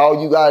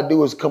 All you gotta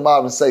do is come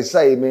out and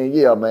say, man,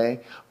 yeah, man,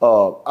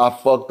 I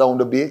fucked on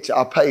the bitch.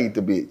 I paid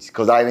the bitch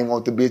because I didn't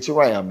want the bitch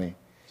around me.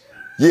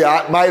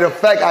 Yeah, matter of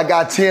fact, I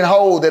got 10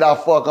 hoes that I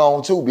fuck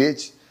on too,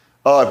 bitch.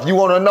 If you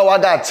want to know, I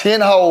got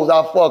 10 hoes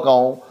I fuck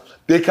on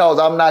because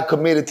I'm not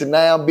committed to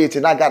now, bitch,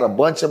 and I got a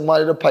bunch of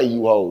money to pay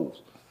you hoes.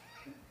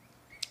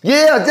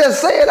 Yeah,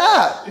 just say it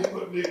out.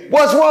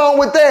 What's wrong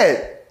with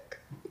that?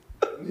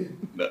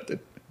 Nothing.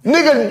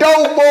 Nigga,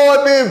 dope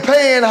boy been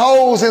paying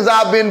hoes since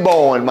I've been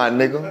born, my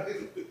nigga.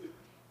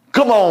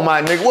 Come on,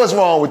 my nigga. What's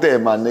wrong with that,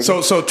 my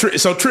nigga?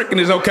 So tricking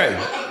is okay.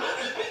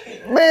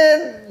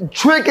 Man,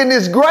 tricking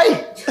is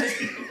great.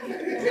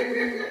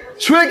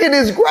 Tricking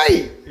is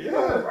great.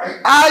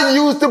 I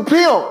used to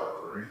pimp.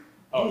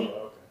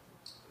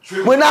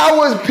 When I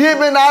was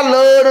pimping, I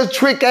loved a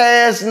trick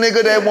ass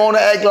nigga that wanna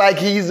act like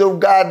he's a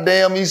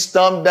goddamn, he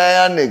stumped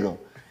down nigga.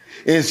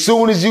 As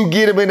soon as you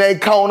get him in that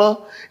corner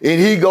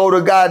and he go to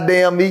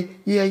goddamn me,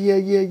 yeah.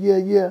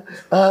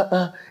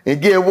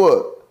 And get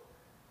what?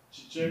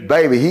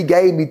 Baby, he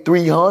gave me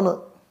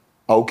 300.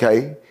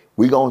 Okay,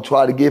 we gonna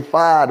try to get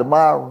 5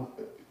 tomorrow.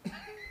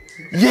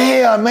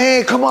 Yeah,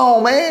 man, come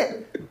on,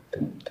 man.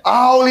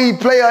 All these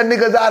player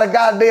niggas out of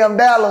goddamn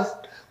Dallas,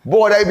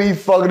 boy, they be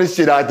fucking the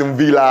shit out them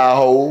V-Line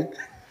hoes.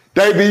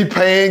 They be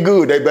paying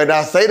good. They better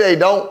not say they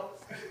don't.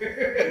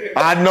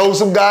 I know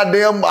some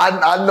goddamn,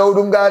 I know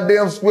them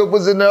goddamn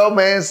swippers in there,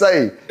 man,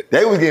 say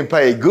they was getting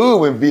paid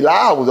good when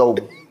V-Line was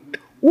over.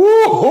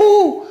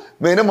 Woo-hoo!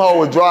 Man, them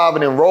hoes was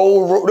driving in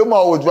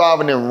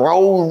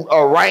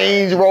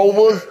Range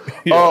Rovers.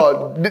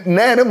 Yeah.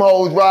 Now them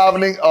hoes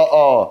driving in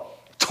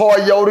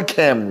Toyota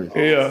Camrys.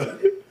 Yeah.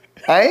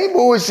 I ain't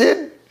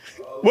bullshitting.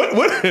 What?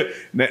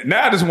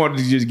 Now I just wanted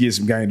to just give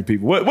some game to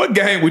people. What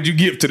game would you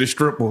give to the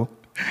stripper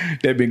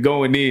that been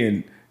going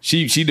in?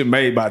 She done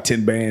made about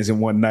 10 bands in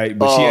one night,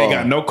 but she ain't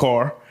got no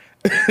car.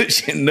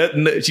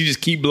 She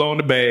just keep blowing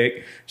the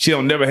bag. She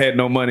don't never had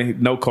no money,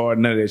 no car,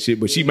 none of that shit.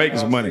 But she making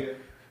some money.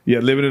 Yeah,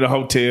 living in a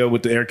hotel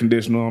with the air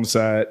conditioner on the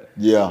side.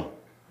 Yeah.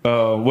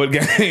 What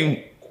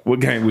game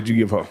would you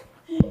give her?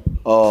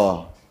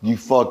 You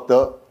fucked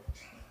up.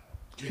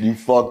 You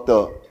fucked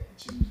up.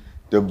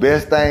 The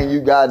best thing you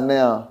got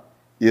now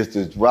is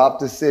to drop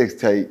the sex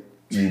tape.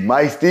 You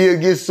might still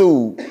get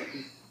sued.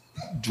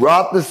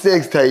 Drop the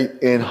sex tape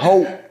and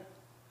hope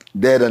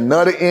that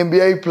another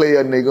NBA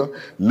player, nigga,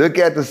 look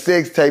at the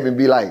sex tape and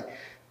be like,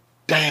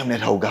 damn,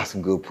 that hoe got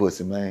some good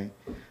pussy, man.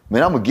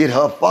 Man, I'm gonna get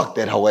her, fuck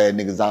that hoe ass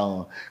niggas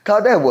on.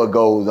 Cause that's what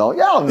goes on.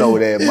 Y'all know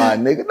that, my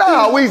nigga.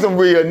 Nah, we some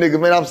real niggas,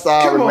 man. I'm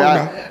sorry, Come on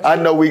man. I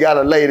know we got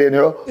a lady in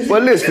here.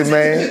 But listen,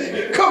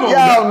 man. Come on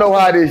y'all now. know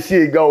how this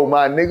shit go,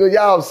 my nigga.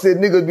 Y'all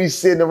niggas be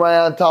sitting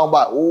around talking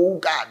about, oh,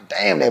 god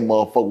damn, that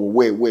motherfucker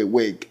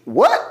wet.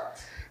 What?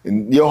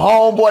 And your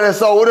homeboy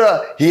that's over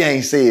there, he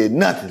ain't said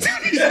nothing.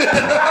 He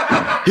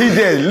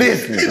just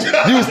listening.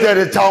 You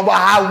started talking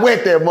about how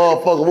wet that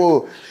motherfucker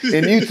was.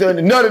 And you turned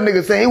another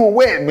nigga saying he was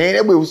wet, man.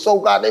 That boy was so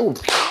goddamn.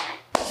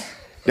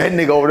 That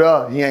nigga over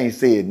there, he ain't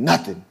said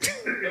nothing.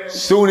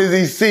 Soon as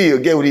he see her,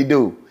 get what he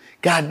do?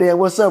 Goddamn,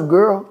 what's up,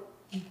 girl?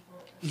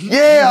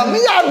 Yeah, I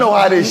mean, y'all know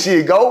how this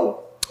shit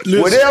go.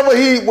 Whatever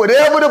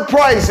the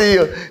price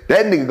is,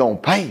 that nigga gonna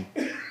pay.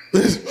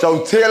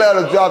 So tell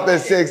her to drop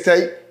that sex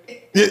tape.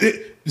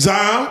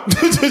 Zion.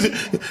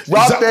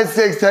 Drop that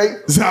sex tape.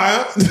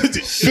 Zion.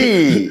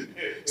 Shit.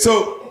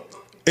 So,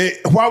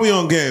 while we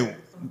on game,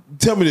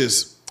 tell me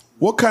this.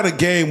 What kind of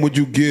game would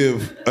you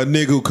give a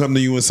nigga who come to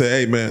you and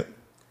say, hey, man,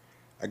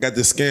 I got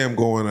this scam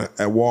going at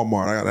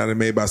Walmart. I done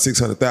made about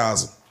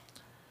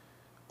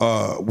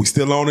 $600,000. We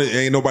still on it.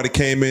 Ain't nobody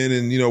came in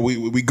and,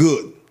 we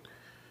good.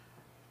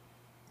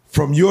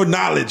 From your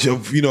knowledge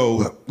of,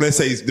 let's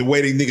say the way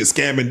they niggas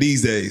scamming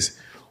these days,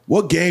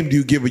 what game do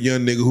you give a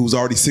young nigga who's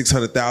already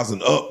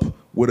 600,000 up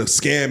with a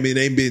scam and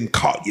ain't been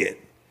caught yet?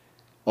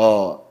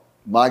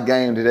 My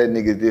game to that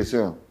nigga is this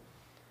here.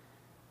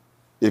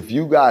 If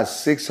you got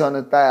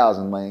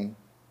 600,000, man,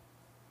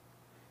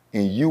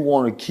 and you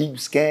want to keep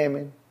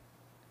scamming,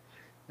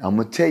 I'm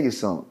gonna tell you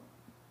something.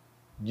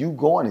 You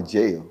going to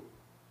jail,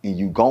 and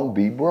you gonna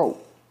be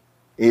broke.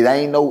 It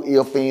ain't no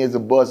ifs, ands, or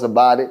buts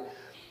about it.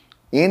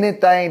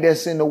 Anything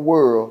that's in the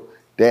world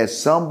that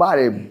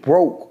somebody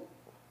broke,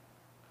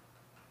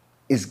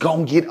 it's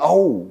gonna get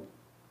old.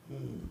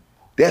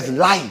 That's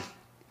life.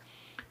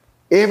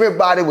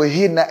 Everybody was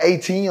hitting the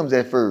ATMs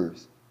at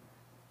first.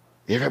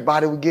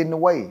 Everybody was getting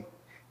away.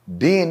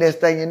 Then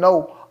next thing you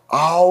know,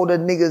 all the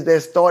niggas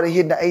that started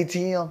hitting the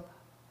ATM,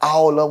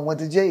 all of them went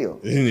to jail.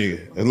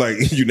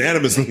 Like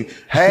unanimously.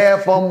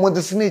 Half of them went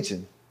to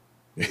snitching.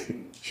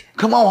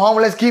 Come on,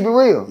 homie, let's keep it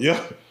real. Yeah.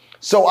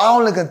 So I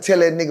only can tell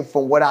that nigga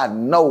from what I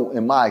know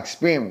in my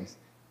experience,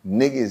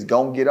 nigga is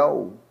gonna get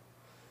old.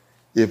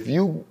 If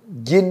you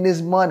getting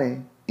this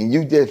money and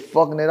you just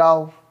fucking it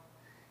off,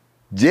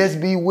 just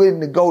be willing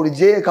to go to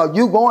jail because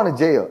you going to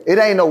jail. It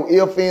ain't no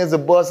ifs, ands, or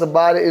buts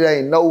about it. It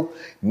ain't no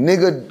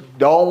nigga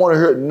don't want to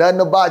hear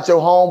nothing about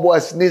your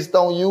homeboy snitched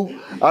on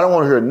you. I don't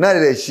want to hear none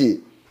of that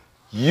shit.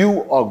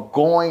 You are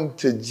going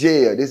to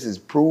jail. This is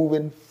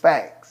proven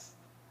facts.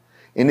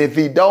 And if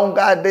he don't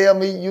goddamn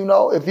me,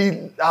 if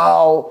he,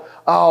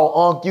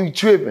 Unc, you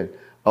tripping.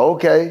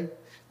 Okay.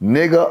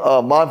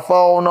 Nigga, my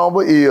phone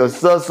number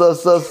is and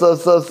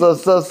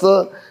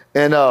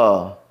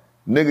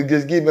nigga,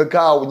 just give me a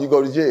call when you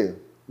go to jail.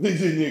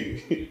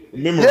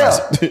 Memorize.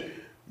 Yeah.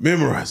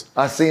 Memorize.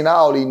 I seen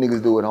all these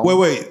niggas do it, homie.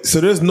 Wait.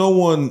 So there's no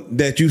one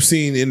that you've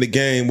seen in the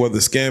game, whether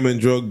scamming,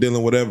 drug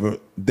dealing, whatever,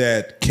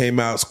 that came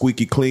out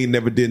squeaky clean,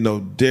 never did no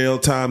jail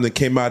time, that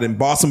came out and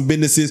bought some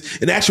businesses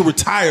and actually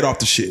retired off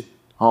the shit.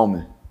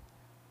 Homie,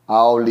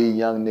 all these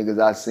young niggas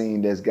I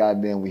seen that's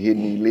goddamn with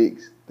hitting these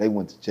licks, they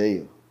went to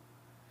jail.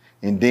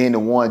 And then the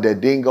one that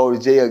didn't go to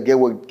jail, get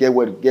what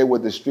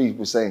the streets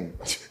were saying.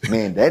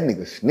 Man, that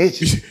nigga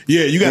snitching.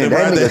 Yeah, you got to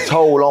that nigga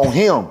told on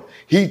him.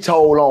 He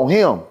told on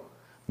him.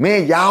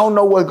 Man, y'all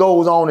know what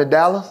goes on in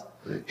Dallas.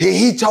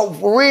 He told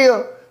for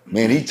real.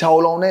 Man, he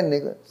told on that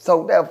nigga.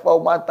 So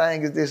therefore, my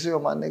thing is this here,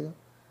 my nigga.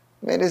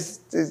 Man, this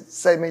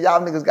say, man,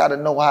 y'all niggas got to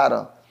know how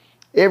to.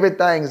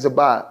 Everything is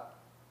about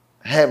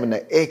having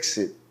an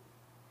exit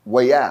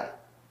way out.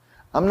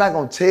 I'm not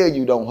gonna tell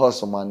you don't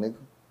hustle, my nigga.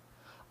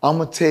 I'm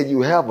gonna tell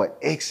you have an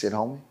exit,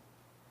 homie.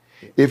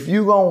 If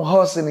you gonna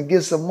hustle and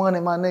get some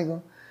money, my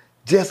nigga,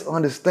 just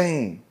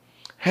understand.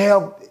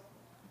 Nigga,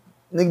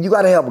 you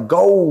gotta have a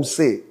goal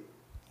set.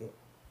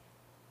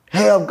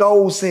 Have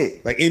goals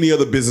set. Like any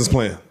other business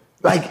plan.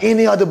 Like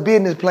any other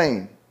business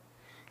plan.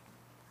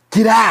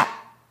 Get out.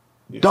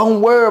 Yeah.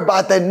 Don't worry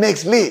about that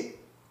next lick.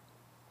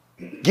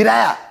 Get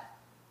out.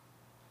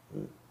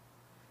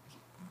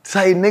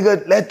 Say,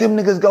 nigga, let them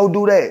niggas go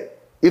do that.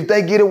 If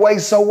they get away,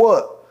 so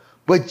what?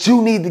 But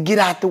you need to get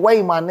out the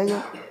way, my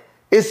nigga.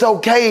 It's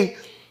okay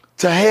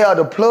to have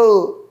the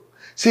plug.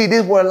 See,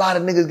 this is what a lot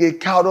of niggas get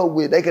caught up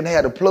with. They can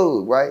have the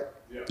plug, right?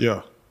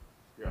 Yeah.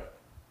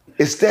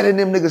 Instead of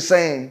them niggas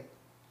saying,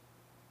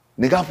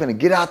 nigga, I'm finna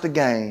get out the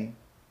game.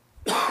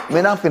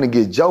 Man, I'm finna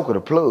get Joker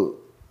the plug.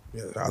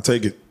 Yeah, I'll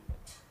take it.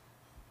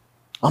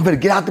 I'm finna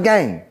get out the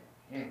game.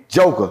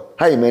 Joker,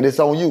 hey man, it's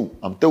on you.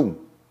 I'm through.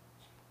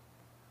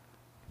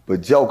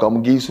 But Joker, I'm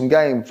gonna give you some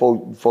game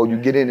before you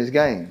get in this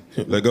game.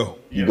 Let go.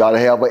 You gotta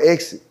have an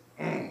exit.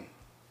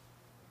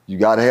 You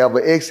gotta have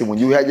an exit. When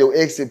you have your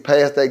exit,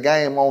 pass that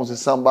game on to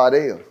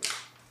somebody else.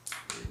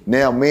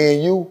 Now, me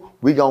and you,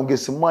 we gonna get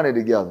some money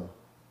together.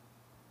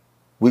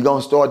 We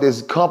gonna start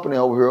this company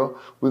over here.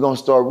 We gonna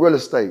start real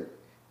estate.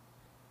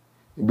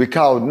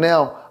 Because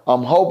now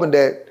I'm hoping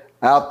that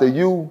After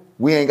you,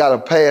 we ain't gotta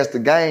pass the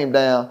game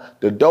down,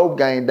 the dope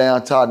game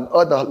down to our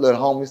other little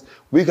homies.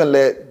 We can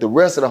let the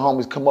rest of the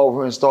homies come over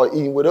here and start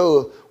eating with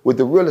us with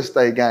the real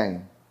estate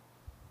game.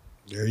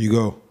 There you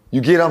go.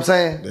 You get what I'm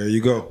saying? There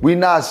you go. We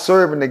not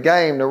serving the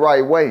game the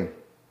right way.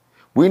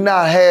 We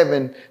not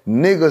having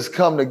niggas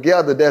come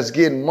together that's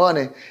getting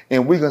money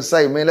and we can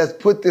say, man, let's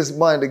put this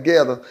money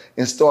together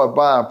and start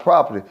buying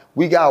property.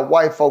 We got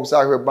white folks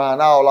out here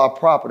buying all our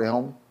property,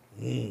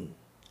 homie.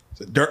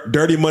 So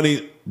dirty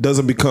money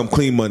doesn't become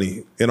clean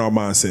money in our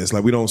mindsets.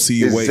 Like we don't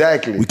see a way.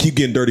 Exactly. We keep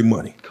getting dirty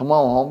money. Come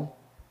on,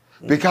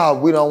 homie.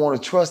 Because we don't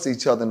want to trust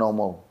each other no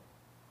more.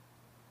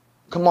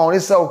 Come on,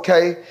 it's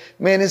okay.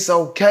 Man, it's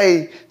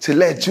okay to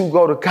let you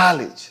go to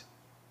college.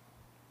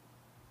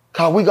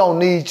 Cause we gonna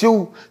need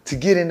you to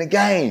get in the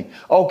game.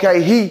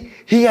 Okay,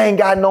 he ain't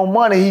got no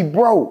money, he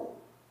broke.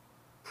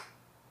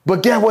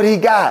 But guess what he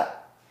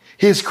got?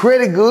 His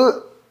credit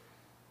good,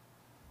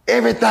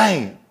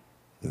 everything.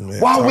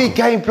 Man, Why we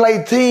can't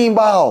play team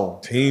ball?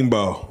 Team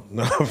ball.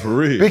 No, for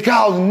real.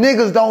 Because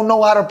niggas don't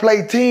know how to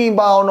play team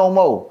ball no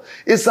more.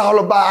 It's all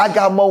about I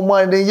got more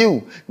money than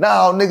you.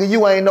 Nah, nigga,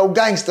 you ain't no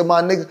gangster,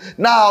 my nigga.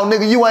 Nah,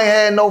 nigga, you ain't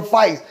had no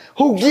fights.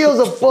 Who gives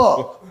a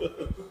fuck?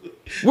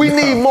 We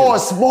need more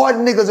smart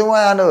niggas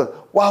around us.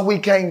 Why we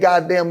can't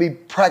goddamn me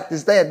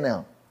practice that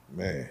now?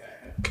 Man,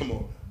 come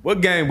on.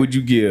 What game would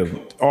you give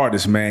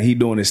artist, man? He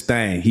doing his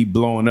thing. He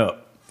blowing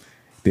up.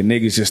 The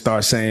niggas just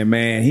start saying,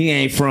 man, he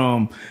ain't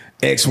from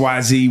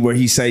XYZ where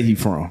he say he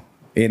from.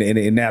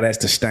 And now that's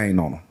the stain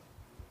on him.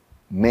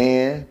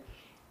 Man,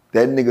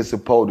 that nigga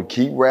supposed to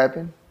keep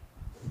rapping,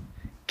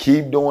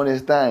 keep doing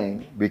his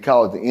thing,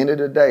 because at the end of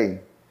the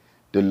day,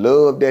 the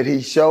love that he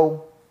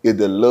show is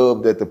the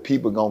love that the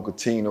people gonna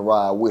continue to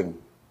ride with him.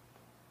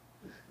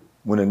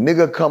 When a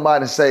nigga come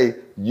out and say,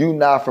 you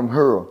not from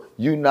here,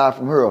 you not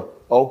from here,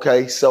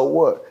 okay, so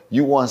what?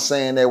 You weren't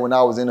saying that when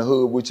I was in the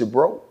hood with you,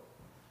 bro?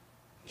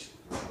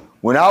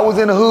 When I was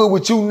in the hood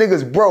with you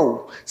niggas,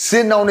 bro,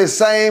 sitting on this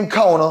same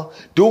corner,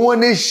 doing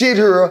this shit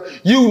here,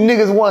 you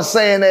niggas wasn't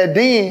saying that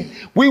then.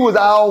 We was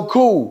all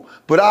cool.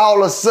 But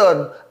all of a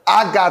sudden,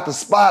 I got the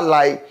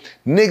spotlight.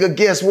 Nigga,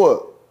 guess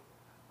what?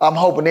 I'm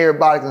hoping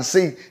everybody can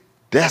see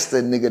that's the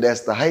nigga that's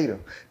the hater.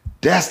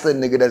 That's the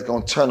nigga that's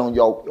gonna turn on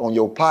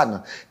your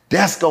partner.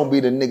 That's gonna be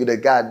the nigga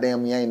that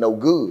goddamn me ain't no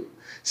good.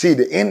 See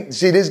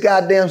this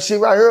goddamn shit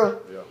right here?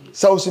 Yeah.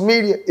 Social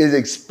media is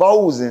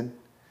exposing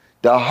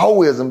the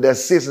hoism that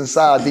sits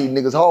inside these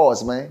niggas'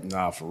 hearts, man.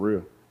 Nah, for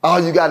real. All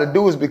you gotta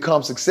do is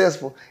become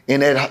successful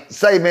and then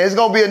say, man, it's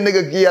gonna be a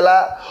nigga yell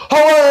out,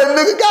 oh,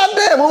 nigga,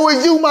 goddamn, who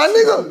is you, my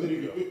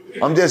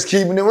nigga? I'm just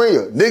keeping it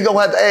real. Nigga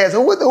gonna have to ask,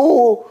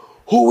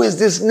 who is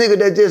this nigga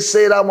that just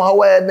said I'm a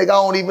hoe ass nigga? I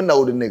don't even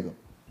know the nigga.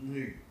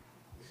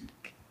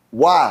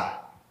 Why?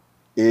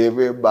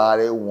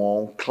 Everybody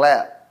won't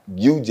clap.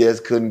 You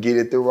just couldn't get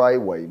it the right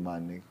way, my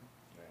nigga.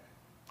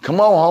 Come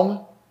on,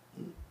 homie.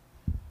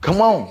 Come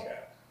on.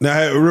 Now,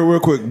 hey,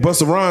 real quick,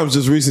 Busta Rhymes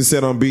just recently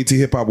said on BT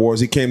Hip Hop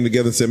Awards, he came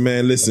together and said,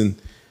 man, listen,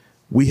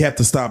 we have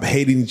to stop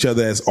hating each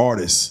other as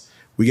artists.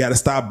 We got to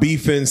stop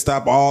beefing,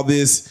 stop all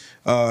this.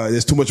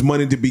 There's too much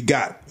money to be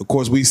got. Of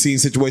course, we've seen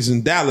situations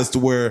in Dallas to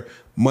where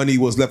money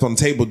was left on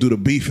the table due to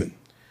beefing.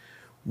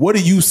 What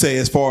do you say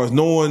as far as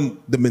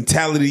knowing the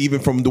mentality, even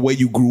from the way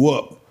you grew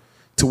up,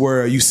 to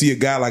where you see a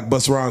guy like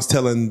Busta Rhymes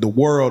telling the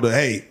world,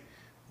 hey,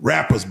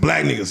 rappers,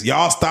 black niggas,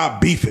 y'all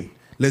stop beefing.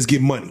 Let's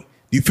get money.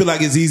 Do you feel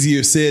like it's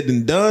easier said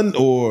than done,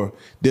 or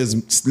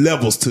there's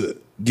levels to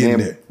getting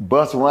there?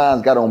 Busta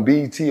Rhymes got on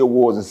BET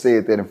Awards and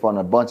said that in front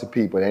of a bunch of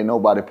people. Ain't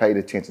nobody paid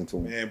attention to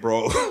him. Man,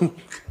 bro.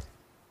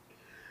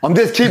 I'm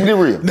just keeping it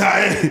real.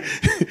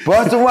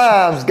 Busta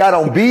Rhymes got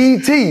on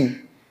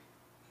BET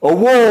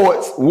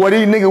Awards where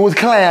these niggas was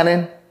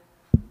clowning.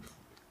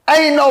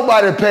 Ain't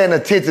nobody paying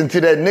attention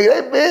to that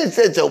nigga. They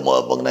set your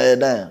motherfucking ass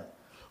down.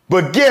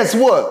 But guess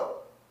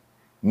what?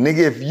 Nigga,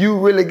 if you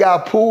really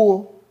got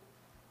pulled,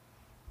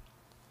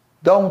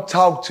 don't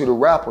talk to the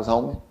rappers,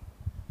 homie.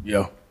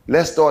 Yeah.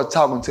 Let's start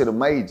talking to the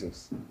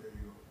majors.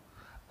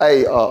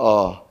 Hey,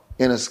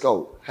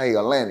 Interscope. Hey,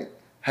 Atlantic.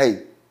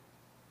 Hey,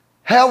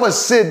 have a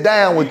sit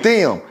down with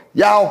them.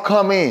 Y'all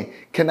come in.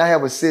 Can I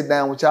have a sit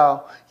down with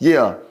y'all?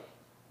 Yeah.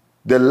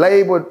 The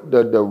label,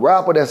 the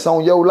rapper that's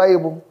on your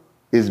label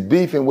is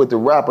beefing with the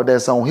rapper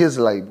that's on his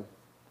label.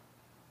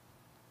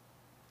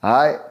 All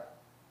right?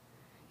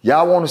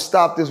 Y'all want to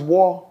stop this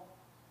war?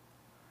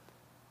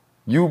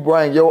 You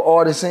bring your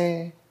artists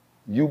in.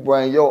 You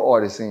bring your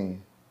artists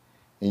in,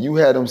 and you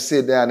had them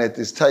sit down at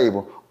this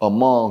table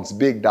amongst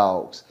big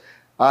dogs.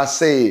 I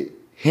said,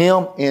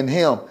 him and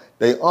him,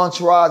 they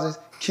entourages,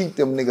 keep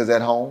them niggas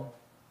at home.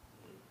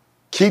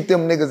 Keep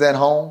them niggas at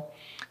home.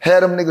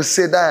 Have them niggas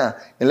sit down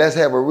and let's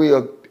have a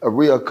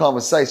real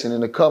conversation.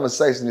 And the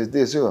conversation is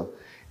this here.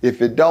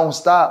 If it don't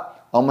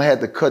stop, I'm gonna have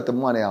to cut the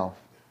money off.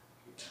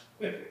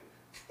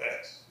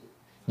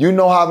 You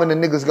know how many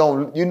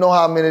niggas you know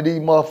how many of these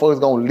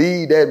motherfuckers gonna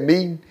leave that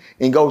meeting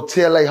and go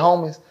tell they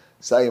homies,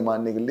 say, my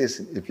nigga,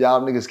 listen, if y'all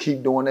niggas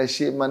keep doing that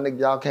shit, my nigga,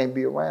 y'all can't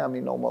be around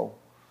me no more.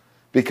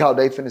 Because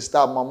they finna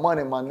stop my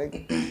money, my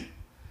nigga.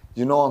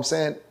 You know what I'm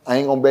saying? I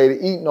ain't gonna be able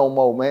to eat no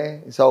more,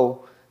 man.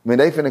 So, man,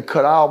 they finna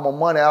cut all my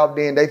money out,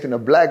 then they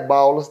finna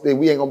blackball us, then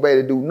we ain't gonna be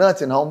able to do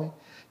nothing, homie.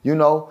 You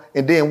know,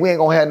 and then we ain't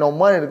gonna have no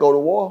money to go to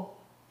war.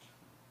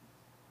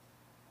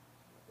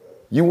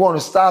 You wanna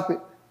stop it?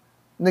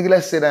 Nigga,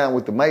 let's sit down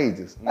with the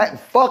majors.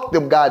 Fuck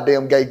them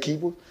goddamn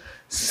gatekeepers.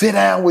 Sit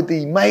down with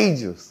these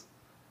majors.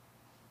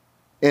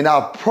 And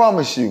I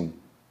promise you,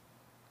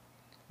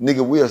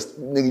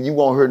 nigga, you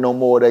won't hear no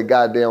more of that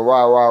goddamn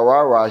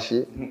rah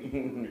shit.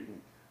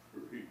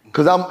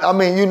 Cause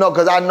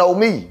cause I know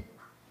me.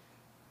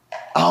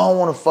 I don't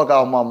wanna fuck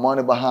out my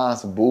money behind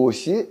some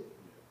bullshit.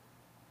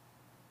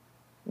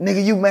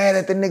 Nigga, you mad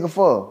at the nigga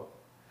for?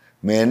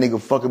 Man, nigga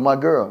fucking my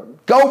girl.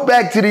 Go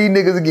back to these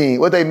niggas again.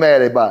 What they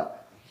mad about?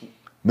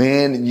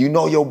 Man, you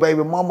know your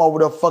baby mama over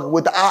there fucking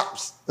with the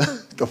ops.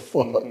 The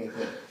fuck?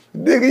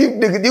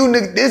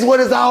 Nigga, this is what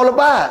it's all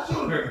about.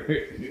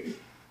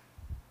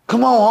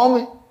 Come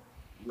on,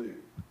 homie.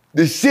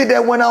 The shit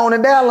that went on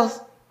in Dallas,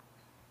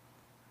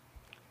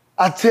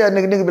 I tell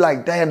nigga be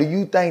like, damn, do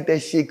you think that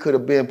shit could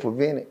have been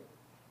prevented?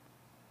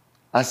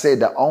 I said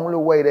the only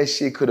way that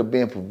shit could have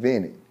been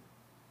prevented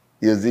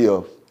is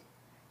if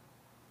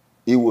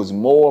it was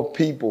more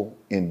people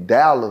in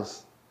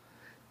Dallas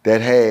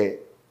that had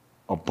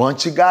a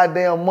bunch of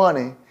goddamn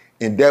money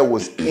and that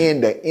was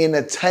in the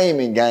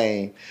entertainment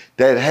game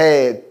that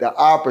had the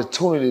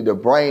opportunity to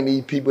bring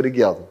these people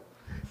together.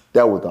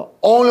 That was the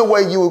only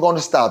way you were gonna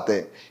stop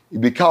that.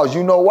 Because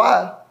you know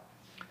why?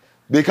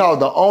 Because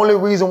the only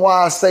reason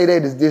why I say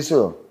that is this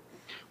here.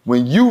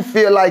 When you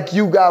feel like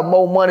you got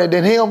more money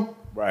than him,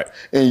 right,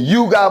 and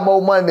you got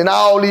more money than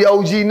all the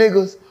OG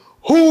niggas,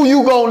 who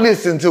you gonna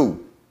listen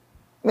to?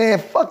 Man,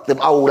 fuck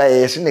them old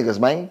ass niggas,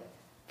 man.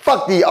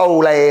 Fuck these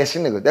old ass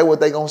niggas. That's what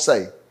they gonna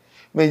say.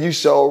 Man, you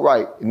so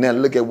right. Now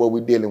look at what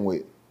we dealing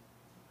with.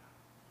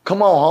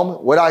 Come on,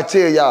 homie. What I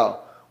tell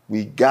y'all,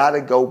 we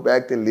gotta go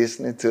back to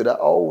listening to the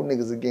old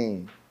niggas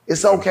again.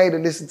 It's okay to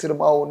listen to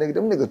them old niggas.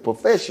 Them niggas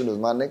professionals,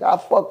 my nigga. I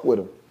fuck with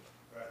them.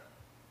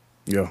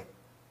 Yeah.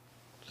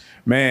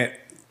 Man,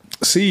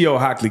 CEO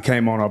Hockley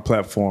came on our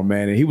platform,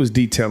 man, and he was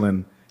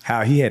detailing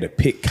how he had to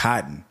pick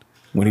cotton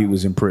when he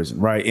was in prison,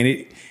 right?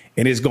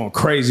 And it's going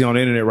crazy on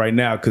the internet right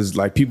now because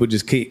like people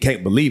just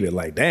can't believe it.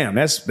 Like, damn,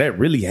 that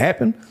really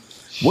happened?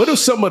 What are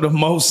some of the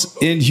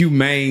most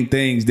inhumane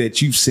things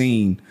that you've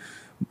seen,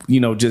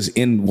 just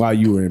while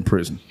you were in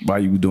prison, while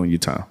you were doing your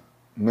time?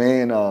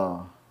 Man,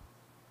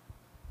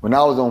 when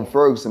I was on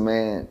Ferguson,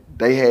 man,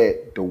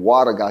 the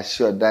water got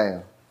shut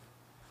down.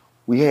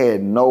 We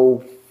had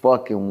no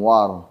fucking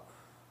water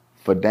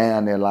for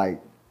down there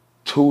like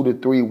 2 to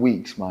 3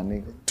 weeks, my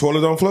nigga.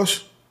 Toilet don't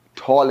flush?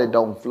 Toilet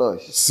don't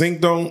flush. Sink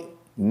don't?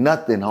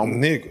 Nothing, homie.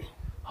 Nigga.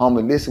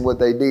 Homie, listen what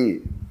they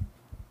did.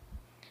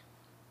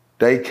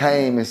 They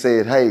came and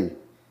said, hey,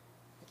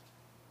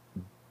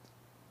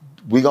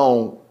 we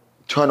gonna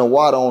turn the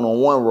water on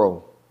one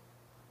row.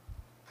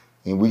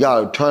 And we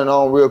gotta turn it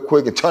on real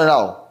quick and turn it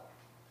off.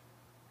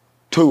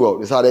 2 row.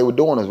 That's how they were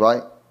doing us,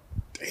 right?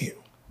 Damn.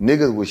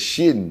 Niggas was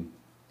shitting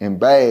in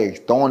bags,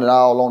 throwing it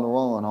all on the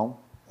run, homie.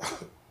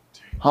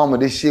 Homie,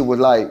 this shit was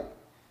like,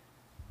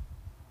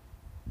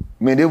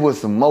 man, there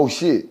was some more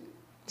shit.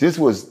 This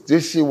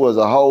shit was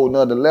a whole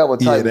nother level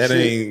type that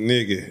shit. Ain't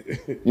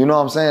nigga. You know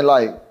what I'm saying?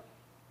 Like,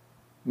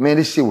 man,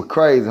 this shit was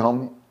crazy,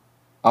 homie.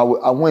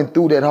 I went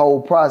through that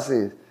whole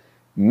process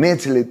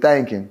mentally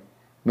thinking,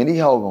 man, these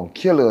hoes gonna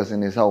kill us in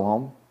this hole,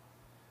 homie.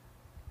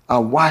 I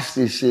watched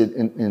this shit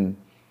and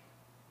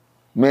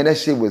man, that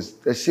shit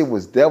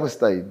was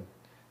devastating.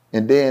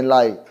 And then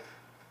like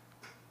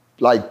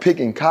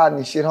picking cotton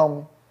and shit,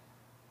 homie.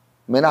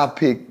 Man, I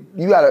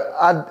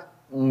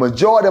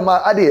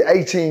did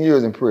 18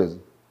 years in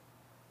prison.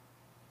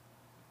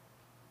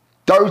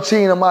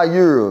 13 of my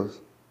years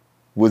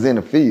was in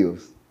the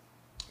fields.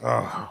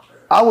 Oh.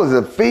 I was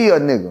a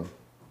field nigga.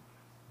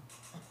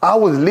 I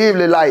was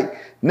literally like,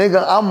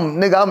 nigga, I'm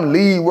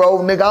lead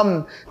road, nigga,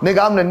 I'm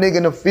the nigga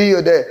in the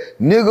field that,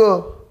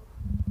 nigga,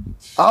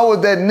 I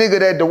was that nigga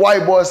that the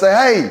white boy say,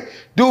 hey,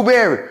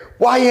 Dewberry,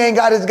 why you ain't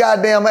got his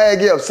goddamn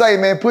Aggie up? Say,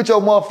 man, put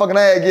your motherfucking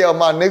Aggie up,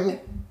 my nigga.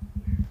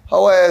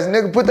 Ho ass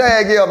nigga, put the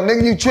Aggie up,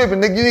 nigga, you tripping,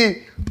 nigga, you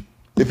need,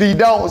 if he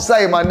don't,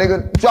 say, my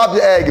nigga, drop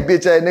your Aggie,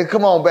 bitch ass nigga,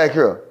 come on back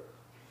here.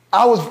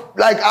 I was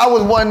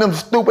one of them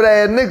stupid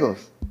ass niggas.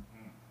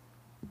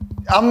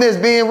 I'm just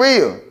being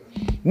real.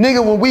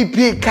 Nigga, when we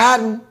pick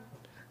cotton,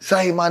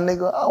 say, my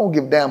nigga, I don't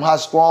give a damn how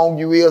strong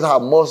you is, how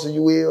muscle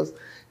you is.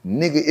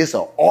 Nigga, it's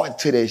an art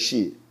to that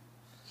shit.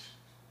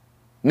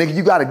 Nigga,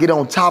 you gotta get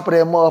on top of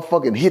that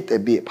motherfucker and hit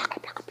that bitch.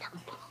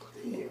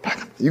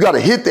 You gotta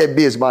hit that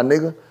bitch, my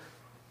nigga.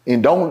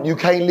 And you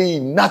can't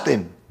leave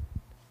nothing.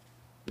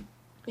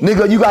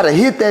 Nigga, you gotta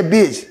hit that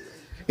bitch.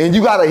 And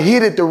you gotta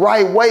hit it the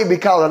right way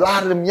because a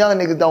lot of them young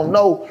niggas don't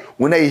know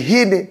when they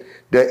hit it,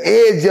 the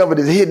edge of it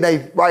is hitting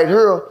they right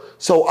here.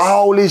 So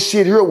all this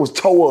shit here was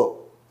tore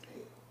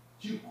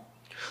up.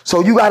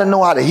 So you gotta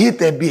know how to hit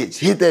that bitch.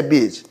 Hit that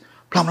bitch.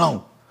 Plum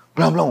long,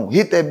 plum long.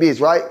 Hit that bitch,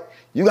 right?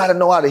 You gotta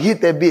know how to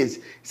hit that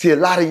bitch. See, a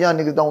lot of young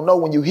niggas don't know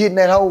when you hitting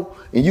that hole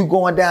and you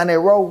going down that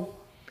road,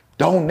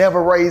 Don't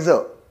never raise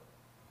up.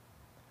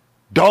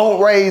 Don't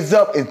raise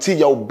up until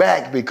your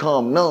back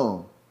become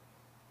numb.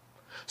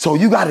 So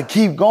you got to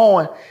keep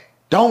going.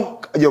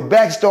 Don't, your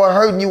back start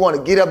hurting, you want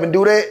to get up and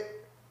do that?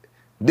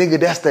 Nigga,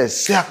 that's that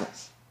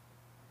seconds.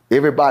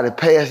 Everybody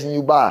passing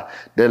you by,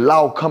 that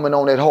law coming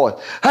on that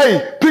horse.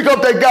 Hey, pick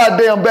up that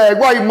goddamn bag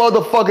right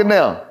motherfucker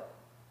now.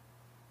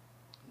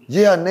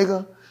 Yeah,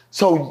 nigga.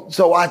 So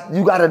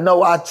you got to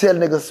know, I tell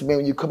niggas, man,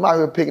 when you come out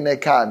here picking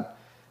that cotton,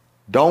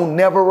 don't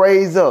never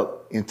raise up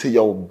until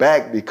your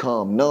back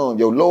become numb.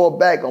 Your lower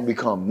back gonna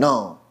become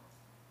numb.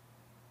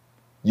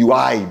 You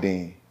aight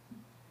then,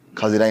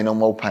 cause it ain't no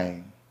more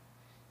pain.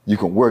 You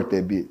can work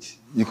that bitch.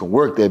 You can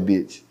work that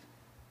bitch.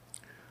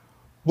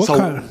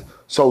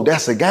 So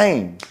that's a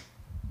game.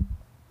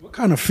 What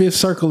kind of fifth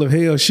circle of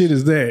hell shit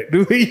is that?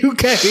 Dude, you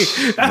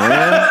can't.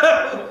 Man,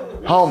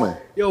 homie.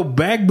 Your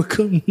back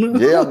become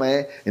numb. Yeah,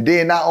 man. And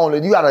then not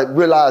only, you gotta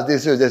realize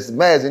this here, just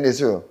imagine this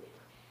here.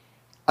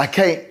 I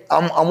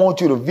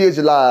want you to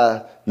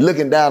visualize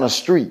looking down the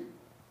street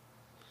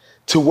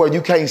to where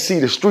you can't see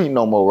the street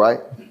no more,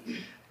 right?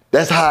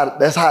 That's how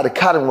the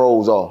cotton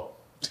rolls are.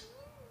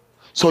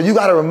 So you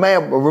gotta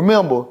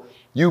remember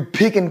you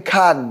picking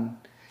cotton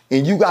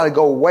and you gotta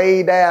go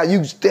way down,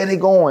 you steady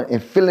going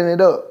and filling it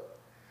up.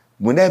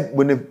 When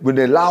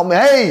they allow me,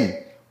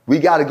 hey, we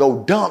gotta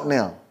go dump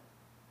now.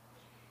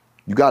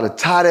 You gotta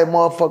tie that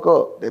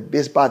motherfucker up. That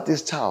bitch about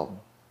this tall.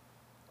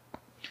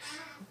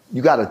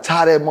 You gotta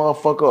tie that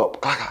motherfucker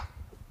up.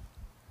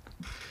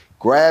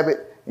 Grab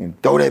it and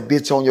throw that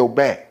bitch on your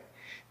back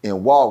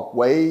and walk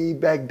way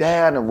back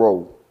down the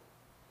road.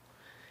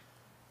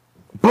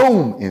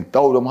 Boom, and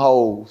throw them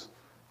hoes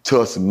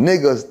to some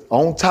niggas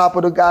on top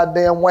of the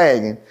goddamn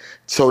wagon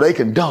so they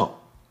can dump.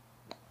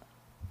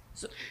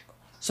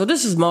 So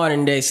this is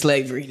modern day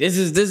slavery. This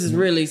is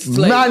really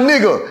slavery. Nah,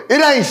 nigga,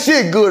 it ain't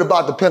shit good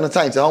about the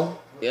penitentiary, homie.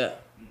 Yeah.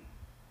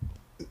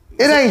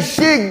 It ain't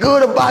shit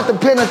good about the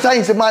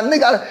penitentiary, my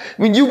nigga.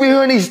 When you be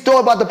hearing these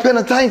stories about the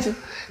penitentiary,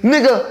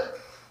 nigga,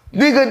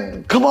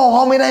 come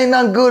on, homie, it ain't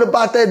nothing good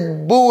about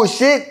that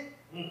bullshit.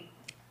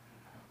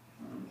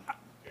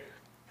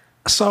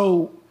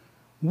 So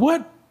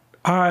what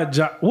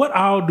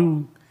I'll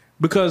do,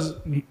 because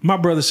my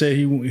brother said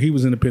he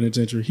was in the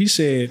penitentiary. He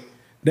said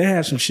they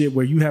have some shit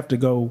where you have to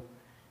go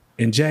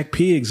and jack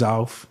pigs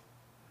off.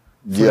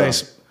 Yeah.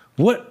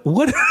 What?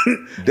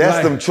 That's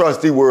like, them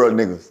trustee world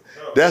niggas.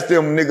 That's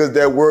them niggas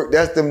that work.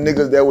 That's them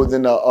niggas that was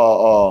in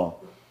the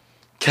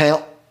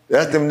camp.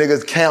 That's them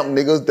niggas camp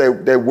niggas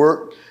that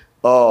work,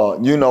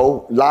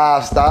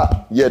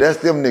 livestock. Yeah, that's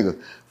them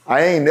niggas.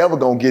 I ain't never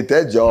gonna get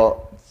that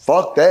job.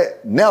 Fuck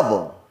that,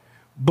 never.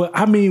 But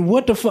I mean,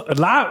 what the fuck?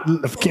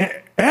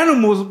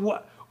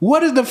 Animals.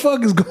 What is the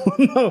fuck is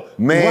going on?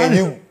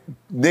 Man,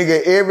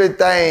 nigga,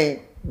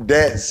 everything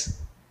that's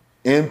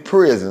in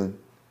prison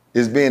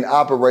is being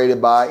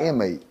operated by an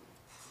inmate.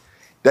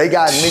 They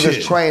got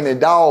niggas training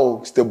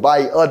dogs to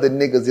bite other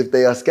niggas if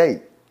they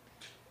escape.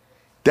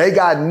 They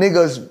got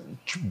niggas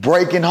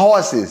breaking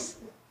horses.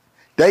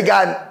 They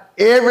got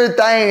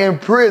everything in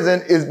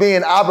prison is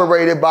being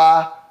operated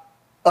by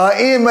an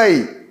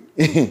inmate.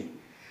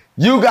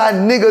 You got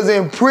niggas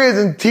in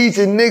prison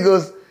teaching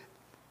niggas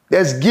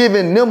that's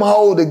giving them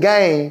hold the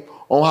game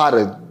on how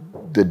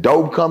the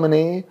dope coming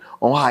in,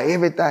 on how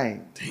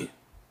everything. Damn.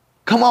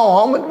 Come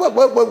on, homie.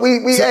 What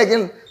we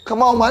acting?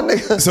 Come on, my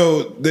nigga.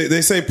 So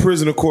they say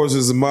prison, of course,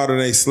 is a modern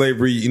day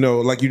slavery. You know,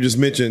 like you just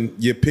mentioned,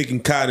 you're picking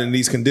cotton in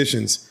these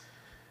conditions.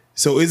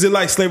 So is it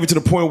like slavery to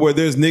the point where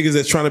there's niggas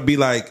that's trying to be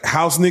like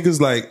house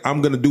niggas? Like,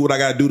 I'm going to do what I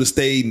got to do to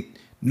stay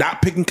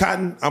not picking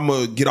cotton. I'm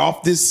going to get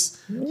off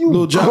this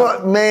little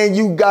job. Man,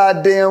 you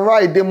goddamn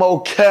right. Them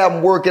old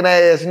cab working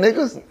ass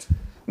niggas.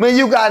 Man,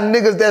 you got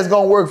niggas that's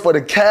going to work for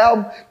the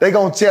cab. They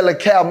going to tell the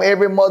cab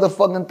every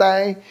motherfucking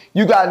thing.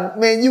 You got,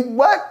 man, you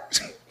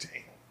what?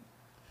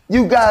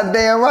 You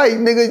goddamn right,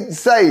 nigga.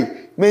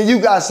 Say, man, you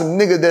got some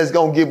niggas that's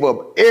gonna give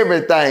up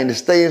everything to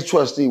stay in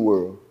trustee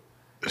world.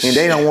 And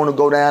they don't want to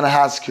go down to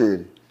high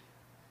security.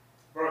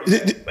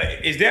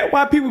 Is that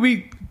why people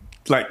be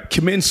like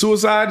committing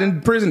suicide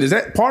in prison? Is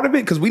that part of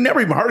it? Because we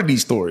never even heard of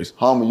these stories.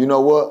 Homie, you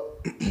know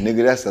what?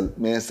 Nigga, that's a,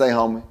 man, say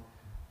homie.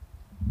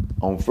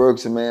 On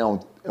Ferguson,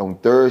 man, on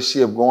third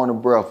shift going to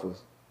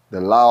breakfast,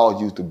 the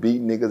laws used to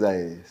beat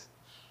niggas' ass.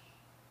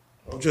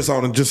 Just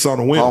on the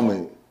whim.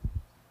 Homie,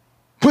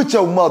 put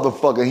your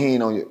motherfucking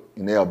hand on you,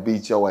 and they'll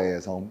beat your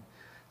ass, homie.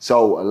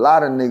 So a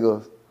lot of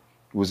niggas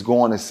was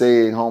going to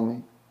say it,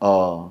 homie,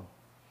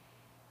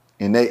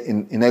 and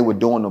they were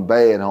doing them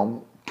bad,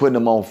 homie, putting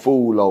them on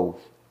food loaf.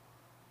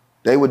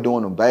 They were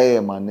doing them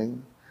bad, my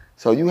nigga.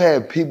 So you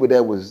had people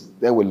that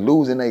were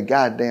losing their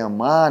goddamn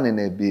mind in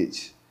that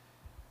bitch.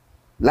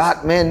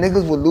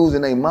 Niggas were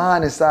losing their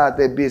mind inside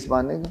that bitch,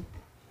 my nigga.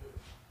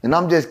 And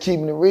I'm just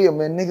keeping it real,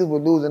 man. Niggas were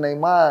losing their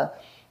mind.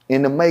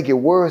 And to make it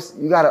worse,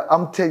 you gotta,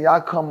 I'm telling you, I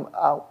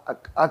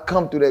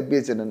come through that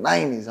bitch in the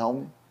 90s,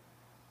 homie.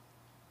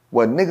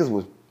 What niggas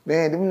was,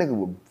 man, them niggas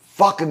were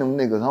fucking them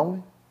niggas,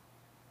 homie.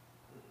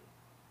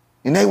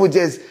 And they were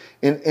just,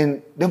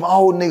 and them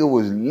old niggas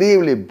was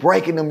literally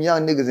breaking them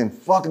young niggas and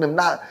fucking them,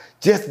 not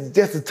just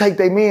to take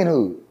their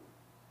manhood.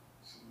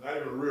 Not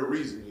even a real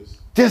reason.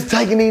 Just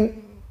taking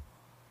in,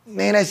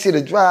 man, that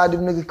shit'll drive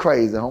them niggas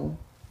crazy, homie.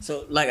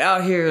 So like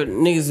out here,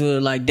 niggas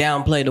would like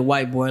downplay the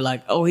white boy,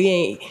 like, oh,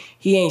 he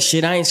ain't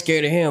shit. I ain't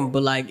scared of him.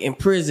 But like in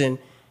prison,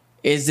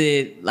 is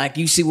it like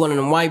you see one of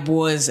them white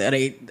boys at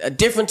a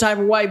different type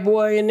of white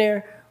boy in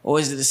there, or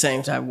is it the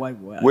same type of white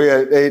boy?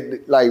 Well, they,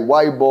 like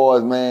white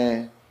boys,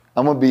 man.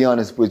 I'm gonna be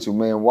honest with you,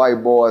 man.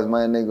 White boys,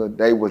 man, nigga,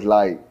 they was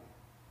like,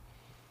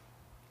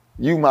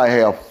 you might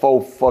have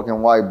 4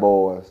 fucking white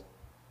boys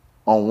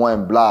on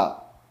one block.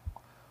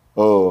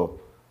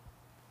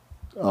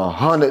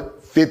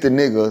 150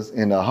 niggas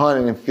and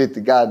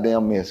 150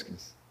 goddamn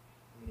Mexicans.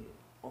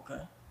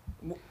 Okay.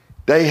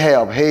 They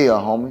have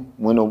hell, homie.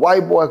 When the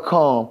white boy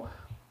come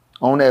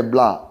on that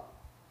block,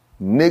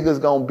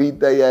 niggas gonna beat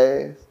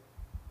their ass,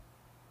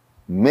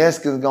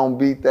 Mexicans gonna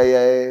beat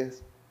their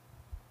ass,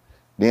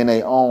 then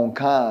they own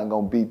kind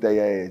gonna beat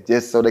their ass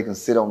just so they can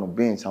sit on the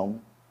bench, homie.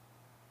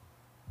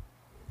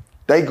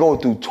 They go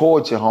through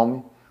torture,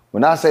 homie.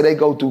 When I say they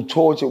go through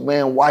torture,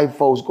 man, white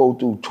folks go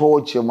through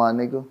torture, my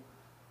nigga.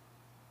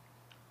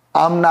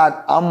 I'm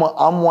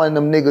one of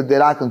them niggas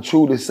that I can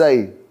truly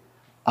say,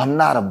 I'm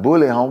not a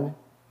bully, homie.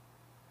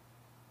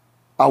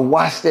 I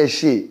watch that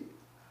shit.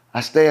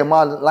 I stay in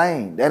my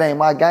lane. That ain't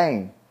my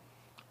game.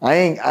 I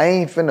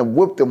ain't finna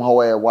whip them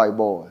whole ass white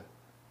boys.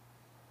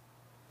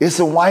 It's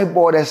a white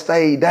boy that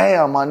stayed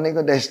down, my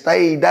nigga, that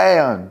stayed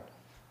down.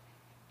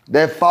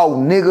 That fought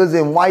niggas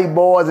and white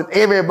boys and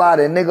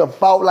everybody. Nigga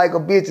fought like a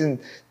bitch and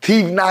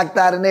teeth knocked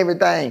out and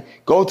everything.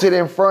 Go to the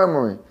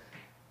infirmary.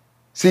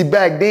 See,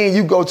 back then,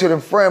 you go to the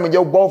infirmary,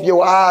 both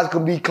your eyes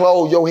can be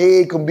closed, your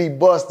head can be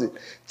busted,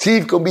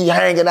 teeth can be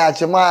hanging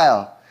out your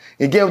mouth.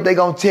 And get what they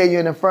gonna tell you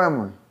in the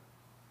infirmary?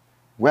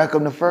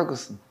 Welcome to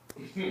Ferguson.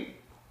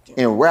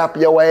 And wrap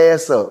your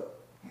ass up.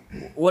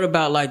 What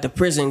about like the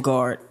prison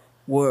guard?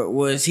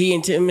 Was he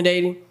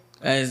intimidating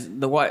as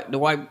the white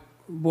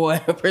boy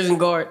prison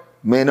guard?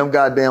 Man,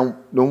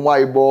 them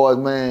white boys,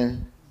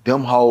 man,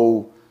 them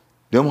hoes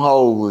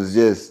was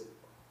just,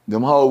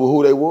 them hoes were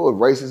who they were,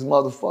 racist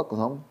motherfuckers,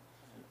 homie.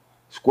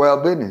 Square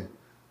business.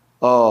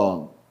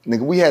 Nigga,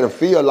 we had a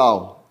field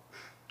law.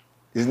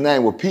 His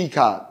name was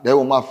Peacock. That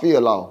was my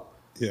field law.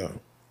 Yeah.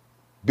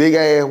 Big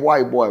ass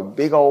white boy,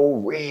 big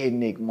old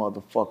redneck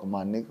motherfucker,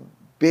 my nigga.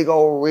 Big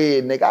old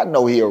redneck. I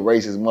know he a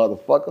racist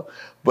motherfucker,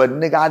 but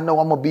nigga, I know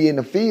I'm gonna be in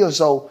the field,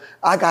 so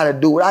I gotta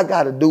do what I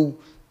gotta do.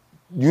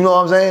 You know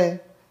what I'm saying?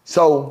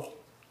 So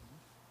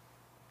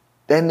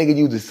that nigga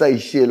used to say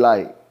shit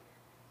like,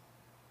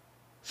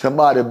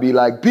 somebody be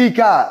like,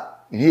 Peacock,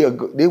 and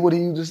this what he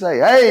used to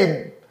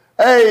say,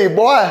 hey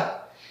boy,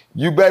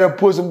 you better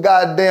put some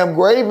goddamn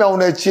gravy on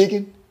that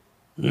chicken.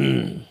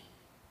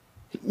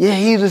 Yeah,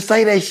 he used to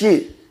say that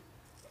shit.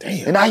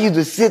 Damn. And I used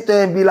to sit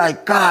there and be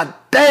like, God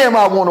damn,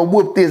 I want to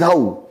whoop this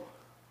hoe.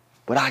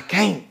 But I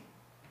can't.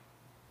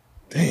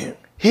 Damn.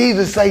 He used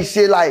to say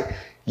shit like,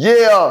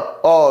 yeah,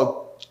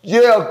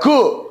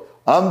 cook,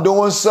 I'm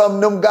doing something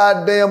them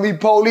goddamn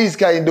police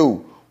can't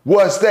do.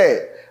 What's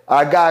that?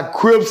 I got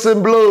Crips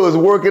and Bloods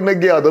working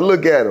together.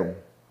 Look at them.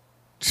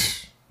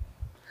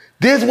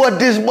 This what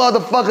this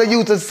motherfucker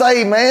used to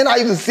say, man. I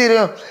used to sit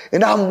there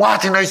and I'm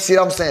watching that shit.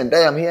 I'm saying,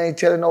 damn, he ain't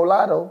telling no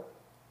lie, though.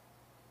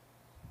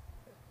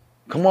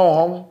 Come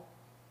on, homie.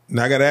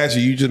 Now I gotta ask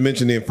you, you just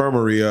mentioned the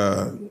infirmary.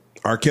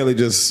 R. Kelly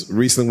just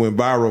recently went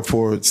viral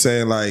for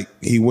saying like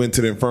he went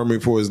to the infirmary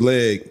for his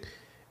leg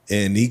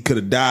and he could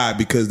have died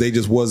because they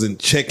just wasn't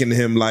checking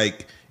him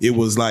like it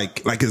was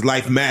like his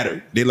life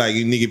mattered. They like,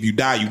 nigga, if you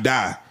die, you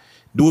die.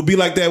 Do it be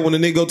like that when a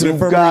nigga go to the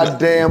infirmary?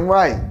 Goddamn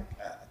right.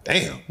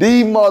 Damn.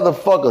 These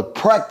motherfuckers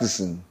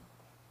practicing.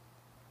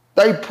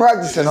 They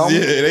practicing, homie.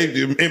 Yeah, they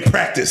in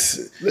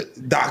practice.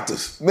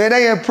 Doctors. Man,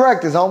 they in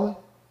practice, homie.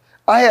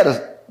 I had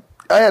a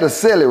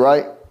celly,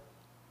 right?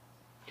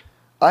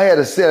 I had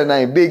a celly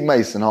named Big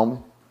Mason,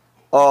 homie.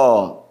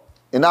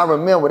 And I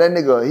remember that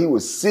nigga, he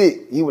was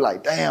sick. He was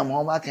like, damn,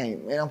 homie, I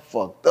can't, man, I'm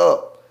fucked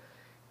up.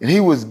 And he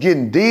was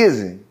getting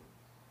dizzy.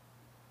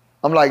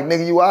 I'm like,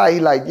 nigga, you all right? He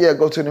like, yeah,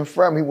 go to the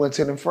infirmary. He went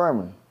to the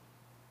infirmary.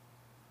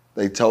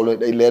 They told her,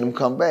 they let him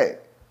come back.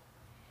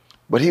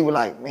 But he was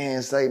like,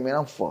 man,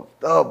 I'm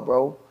fucked up,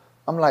 bro.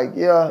 I'm like,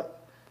 yeah.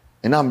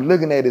 And I'm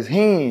looking at his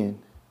hand.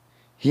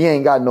 He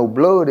ain't got no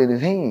blood in his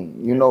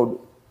hand. You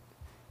know,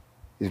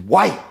 it's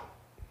white.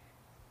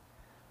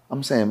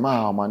 I'm saying, my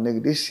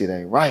nigga, this shit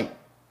ain't right.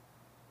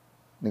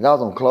 Nigga, I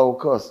was on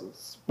closed custody.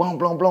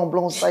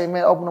 Blum, say,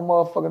 man, open the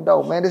motherfucking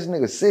door. Man, this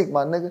nigga sick,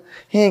 my nigga.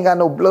 He ain't got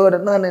no blood or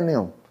nothing in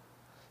him.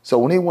 So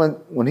when he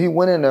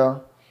went in there,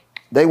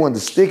 they went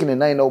to sticking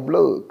and ain't no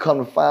blood.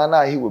 Come to find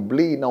out he was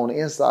bleeding on the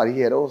inside.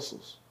 He had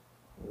ulcers.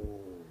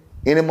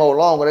 Any more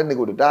longer, that nigga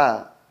would have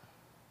died.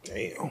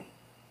 Damn.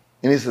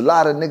 And it's a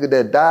lot of niggas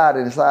that died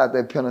inside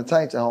that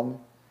penitentiary, homie,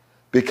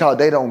 because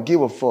they don't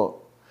give a fuck.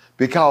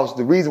 Because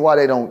the reason why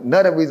they don't,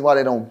 another reason why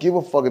they don't give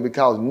a fuck is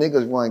because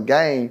niggas run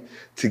game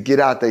to get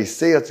out they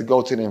cell to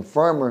go to the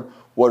infirmary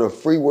where the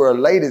free world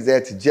ladies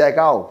at to jack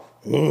off.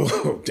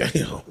 Oh,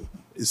 damn.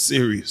 It's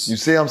serious. You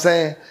see what I'm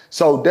saying?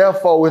 So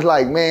therefore, it's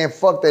like, man,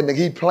 fuck that nigga,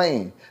 he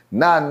playing.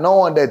 Not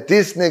knowing that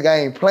this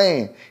nigga ain't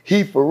playing,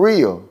 he for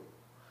real.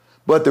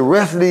 But the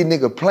rest of these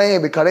niggas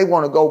playing because they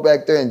want to go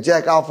back there and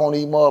jack off on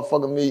these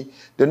motherfucking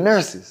the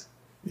nurses.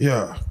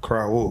 Yeah,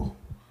 cry wolf.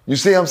 You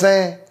see what I'm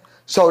saying?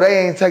 So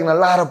they ain't taking a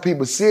lot of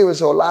people serious,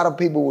 so a lot of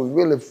people was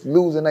really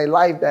losing their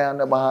life down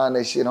there behind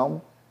that shit,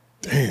 homie.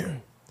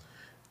 Damn.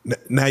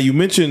 Now, you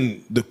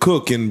mentioned the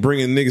cook and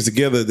bringing niggas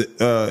together.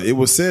 It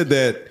was said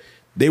that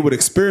they would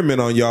experiment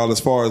on y'all as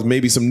far as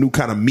maybe some new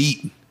kind of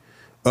meat.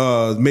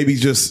 Maybe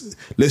just,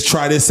 let's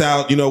try this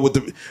out,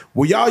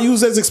 will y'all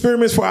use as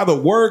experiments for either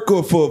work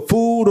or for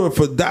food or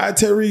for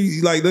dietary?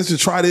 Like, let's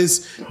just try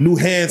this new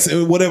hands,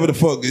 whatever the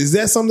fuck. Is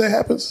that something that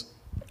happens?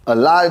 A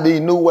lot of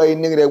these new wave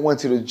niggas that went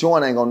to the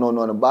joint ain't gonna know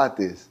nothing about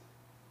this.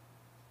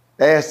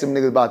 Ask them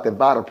niggas about that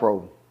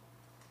Vitapro.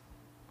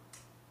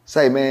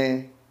 Say,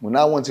 man, when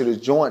I went to the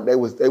joint, they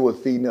was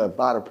feeding us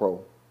Vitapro.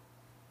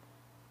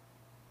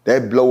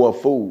 That blow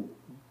up food.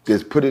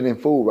 Just put it in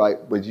food, right?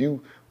 But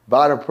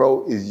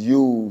Vitapro is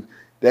used,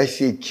 that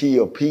shit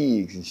kill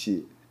pigs and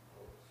shit.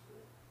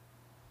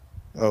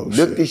 Oh,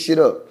 Look this shit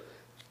up.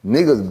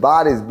 Niggas'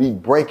 bodies be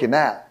breaking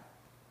out.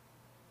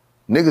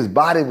 Niggas'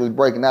 bodies was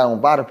breaking out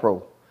on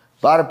Vitapro.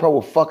 Vitapro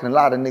was fucking a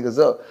lot of niggas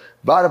up.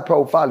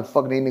 Vitapro probably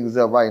fucking these niggas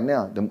up right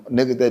now. The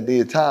niggas that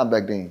did time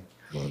back then.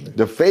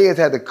 The feds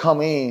had to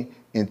come in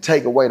and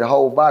take away the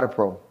whole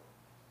Vitapro.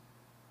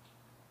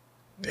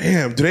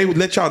 Damn, do they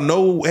let y'all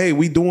know, hey,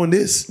 we doing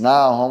this?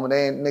 Nah, homie,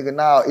 they ain't, nigga,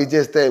 nah. It's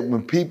just that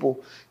when people,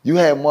 you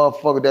had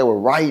motherfuckers that were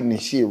writing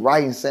and shit,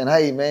 saying,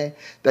 hey, man,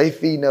 they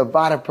feeding us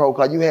Vitapro,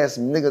 because you had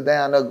some niggas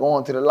down there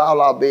going to the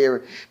La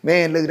Berry.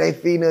 Man, look, they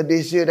feeding us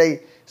this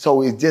shit.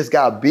 So it just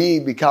got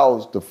big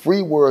because the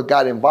free world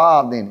got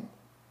involved in it.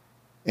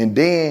 And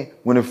then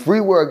when the free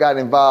world got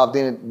involved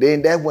in it,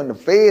 then that's when the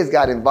feds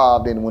got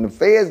involved in it. When the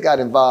feds got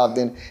involved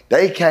in it,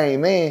 they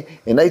came in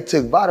and they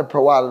took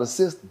Vitapro out of the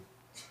system.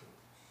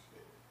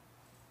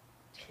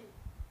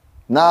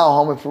 Now,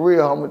 homie, for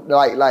real,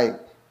 homie, like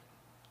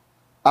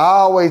I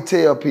always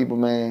tell people,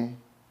 man,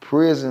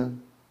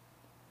 prison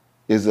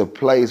is a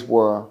place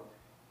where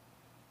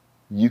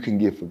you can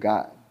get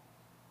forgotten.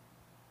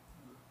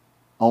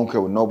 I don't care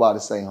what nobody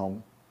say,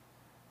 homie.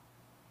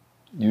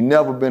 You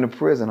never been to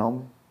prison,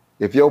 homie.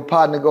 If your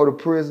partner go to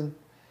prison,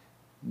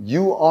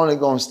 you only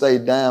gonna stay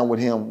down with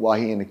him while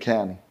he in the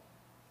county.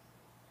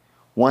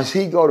 Once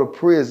he go to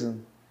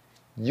prison,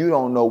 you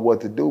don't know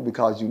what to do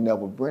because you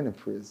never been to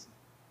prison.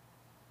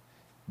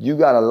 You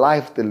got a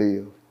life to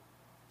live.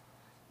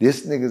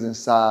 This nigga's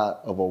inside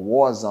of a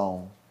war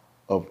zone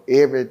of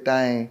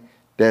everything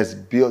that's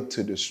built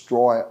to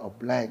destroy a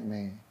black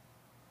man.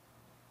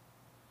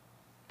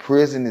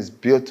 Prison is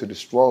built to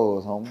destroy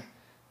us, homie,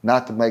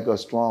 not to make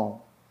us strong.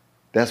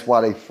 That's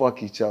why they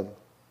fuck each other.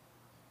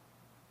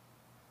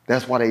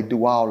 That's why they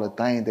do all the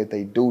things that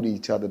they do to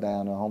each other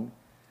down there, homie.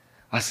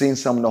 I seen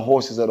some of the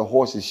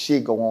horses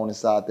shit go on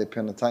inside that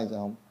penitentiary,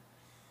 homie.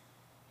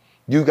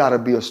 You gotta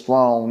be a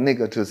strong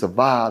nigga to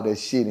survive that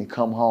shit and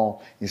come home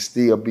and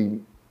still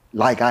be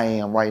like I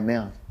am right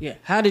now. Yeah.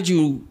 How did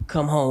you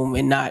come home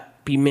and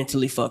not be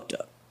mentally fucked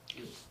up?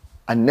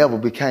 I never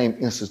became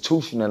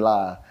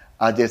institutionalized.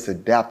 I just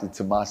adapted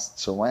to my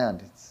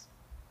surroundings.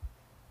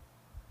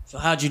 So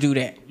how'd you do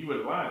that? You were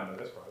lying, though.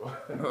 That's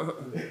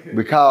probably why.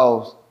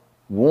 Because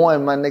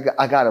one, my nigga,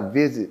 I got a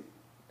visit.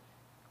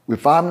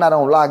 If I'm not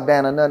on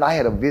lockdown or nothing, I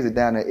had a visit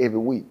down there every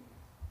week.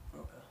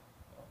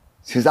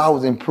 Since I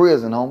was in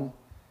prison, homie,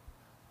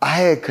 I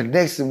had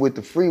connection with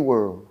the free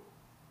world.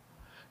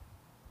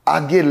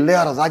 I get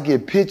letters, I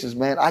get pictures,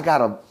 man. I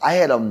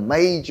had a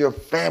major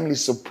family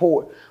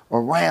support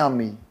around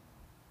me.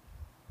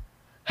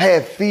 I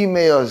had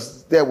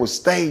females that would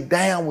stay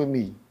down with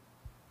me.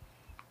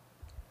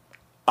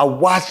 I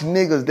watch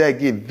niggas that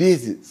get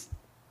visits.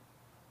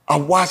 I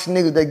watch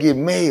niggas that get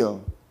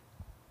mail.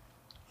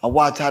 I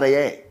watch how they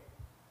act.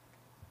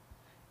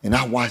 And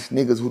I watch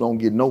niggas who don't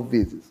get no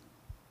visits,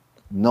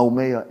 no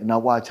mail, and I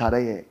watch how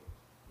they act.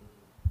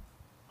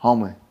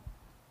 Homie,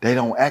 they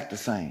don't act the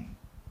same.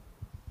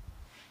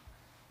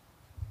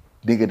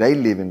 Nigga, they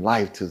living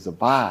life to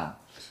survive.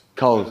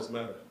 Cause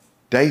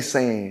they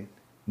saying,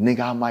 nigga,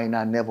 I might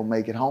not never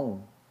make it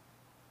home.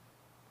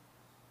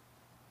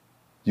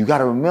 You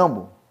gotta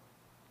remember,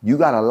 you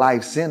got a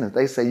life sentence.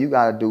 They say you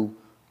gotta do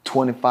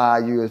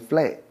 25 years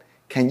flat.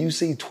 Can you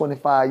see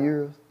 25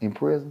 years in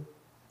prison?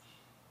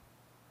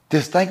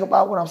 Just think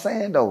about what I'm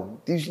saying, though.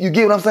 You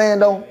get what I'm saying,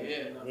 though?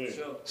 Yeah, no, for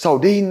sure. So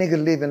these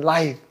niggas living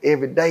life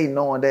every day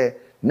knowing that,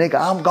 nigga,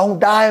 I'm gonna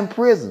die in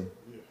prison.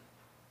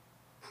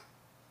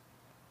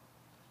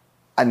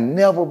 I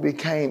never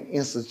became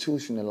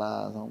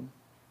institutionalized, homie.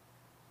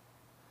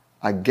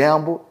 I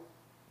gambled.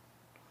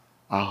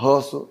 I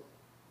hustled.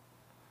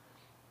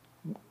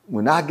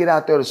 When I get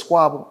out there to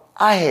squabble,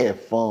 I had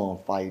fun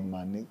fighting,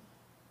 my nigga.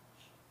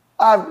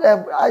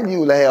 I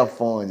usually have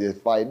fun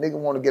just fighting. Nigga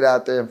want to get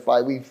out there and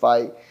fight, we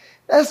fight.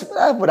 That's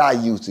what I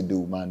used to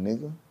do, my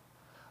nigga.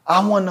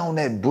 I wasn't on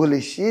that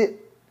bully shit.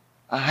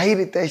 I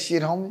hated that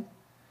shit, homie.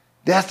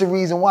 That's the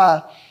reason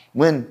why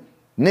when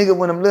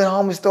them little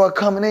homies start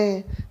coming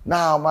in,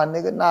 nah, my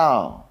nigga,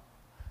 nah.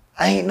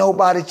 Ain't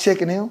nobody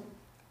checking him.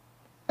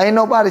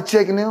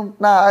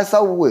 Nah, it's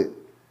over with.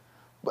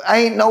 But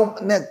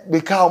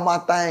because my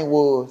thing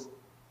was,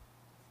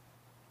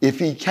 if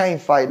he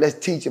can't fight, let's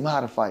teach him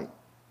how to fight.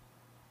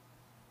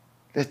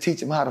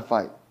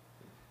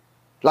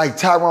 Like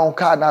Tyrone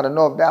Cotton out of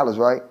North Dallas,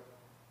 right?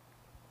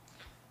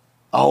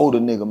 Older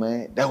nigga,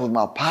 man. That was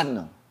my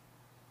partner.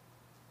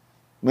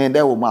 Man,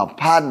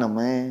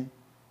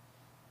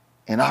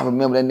 And I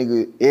remember that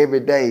nigga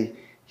every day,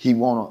 he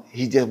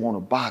just wanna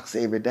box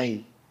every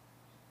day.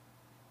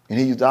 And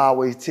he used to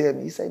always tell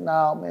me, he say,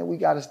 nah, man, we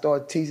gotta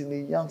start teaching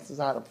these youngsters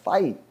how to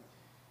fight.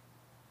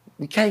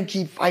 We can't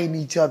keep fighting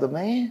each other,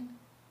 man.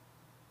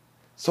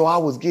 So I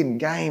was getting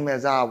game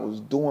as I was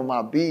doing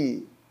my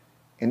bid.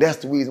 And that's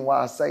the reason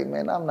why I say,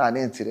 man, I'm not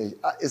into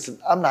that.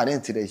 I'm not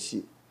into that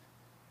shit.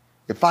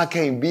 If I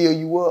can't build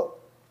you up,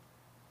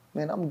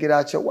 man, I'm gonna get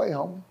out your way,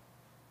 homie.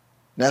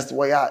 That's the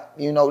way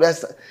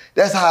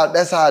that's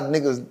how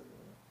niggas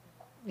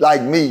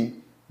like me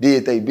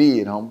did they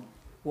bid, homie.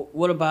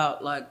 What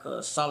about like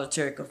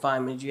solitary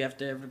confinement? Did you have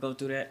to ever go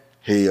through that?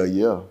 Hell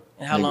yeah.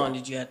 And how long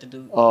did you have to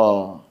do?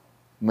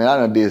 Man, I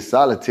done did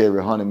solitary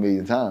 100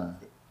 million times.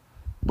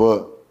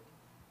 But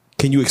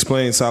can you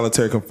explain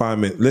solitary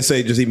confinement? Let's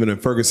say just even in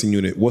Ferguson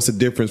unit, what's the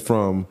difference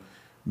from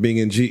being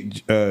in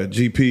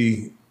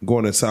GP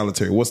going to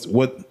solitary?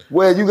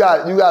 Well, you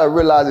got to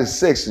realize it's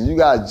sections. You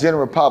got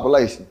general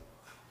population.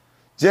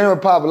 General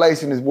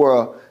population is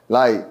where,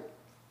 like,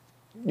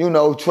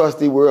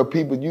 trustee world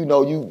people,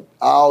 you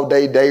all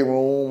day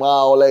room,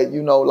 all that,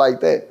 like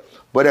that.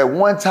 But at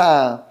one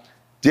time,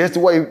 just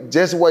the way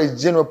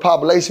general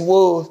population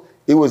was,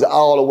 it was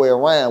all the way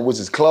around, which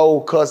is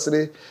closed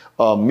custody,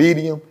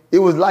 medium. It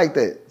was like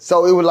that.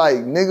 So it was like,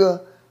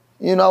 nigga,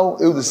 it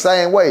was the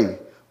same way.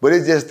 But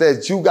it's just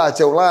that you got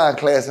your line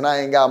class and I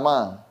ain't got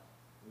mine.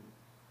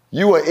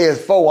 You a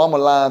S4, I'm a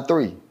line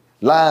 3.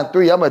 Line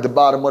 3, I'm at the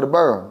bottom of the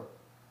barrel.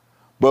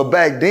 But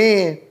back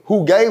then,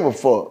 who gave a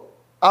fuck?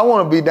 I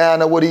want to be down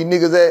there where these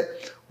niggas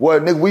at. Where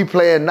nigga we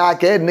playing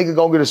knockout, nigga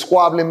gonna get a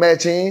squabbling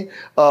match in.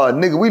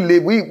 Nigga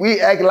we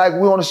acting like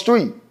we on the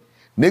street.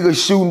 Nigga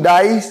shooting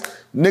dice.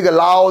 Nigga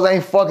laws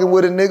ain't fucking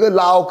with a nigga.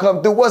 Law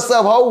come through. What's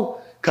up, ho?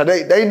 Cause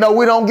they know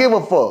we don't give a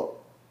fuck.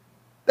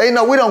 They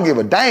know we don't give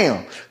a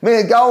damn.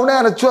 Man, go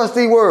down to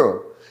trustee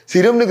world.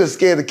 See, them niggas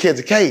scared to catch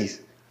a case.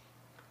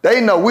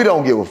 They know we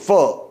don't give a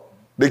fuck.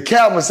 The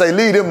captain say,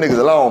 leave them niggas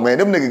alone, man.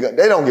 Them niggas,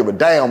 they don't give a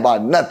damn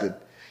about nothing.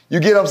 You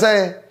get what I'm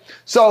saying?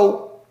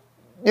 So,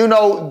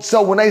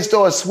 so when they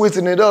start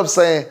switching it up,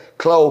 saying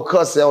closed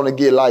custody only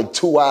get like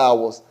 2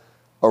 hours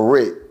a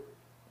writ.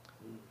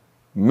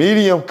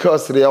 Medium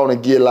custody only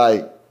get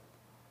like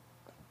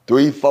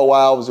 3-4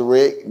 hours a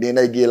writ. Then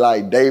they get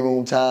like day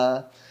room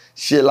time,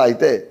 shit like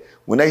that.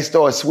 When they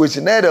start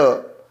switching that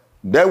up,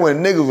 that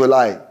when niggas were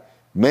like,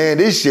 man,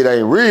 this shit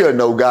ain't real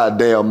no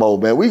goddamn more,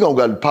 man. We gonna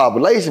got the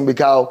population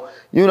because,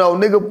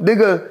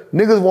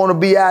 niggas wanna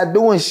be out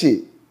doing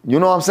shit. You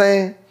know what I'm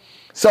saying?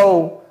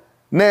 So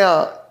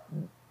now,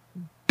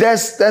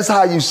 that's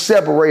how you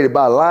separate it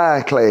by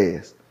line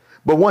class.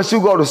 But once you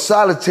go to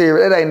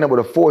solitary, that ain't number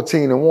the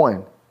 14 and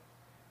 1.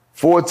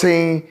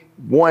 14,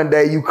 one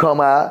day you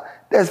come out,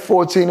 that's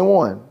 14 and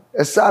 1.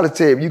 That's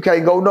solitary. You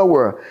can't go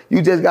nowhere.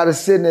 You just gotta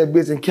sit in that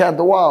bitch and count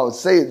the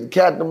walls, count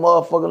the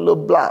motherfucking little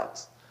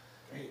blocks.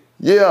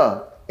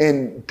 Yeah,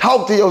 and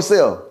talk to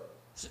yourself.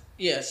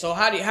 Yeah, so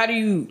how do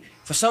you,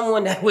 for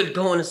someone that would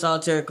go into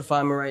solitary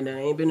confinement right now,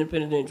 ain't been in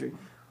penitentiary,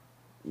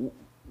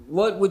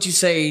 what would you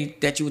say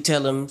that you would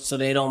tell them so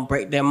they don't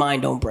break, their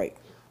mind don't break?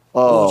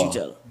 What would you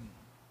tell them?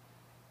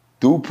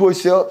 Do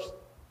push-ups,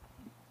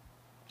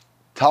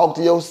 talk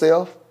to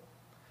yourself,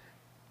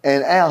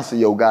 and answer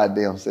your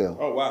goddamn self.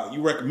 Oh, wow.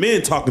 You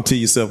recommend talking to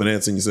yourself and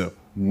answering yourself.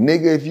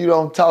 Nigga, if you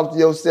don't talk to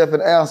yourself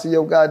and answer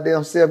your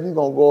goddamn self, you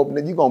gonna go up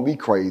and you gonna be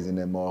crazy in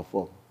that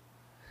motherfucker.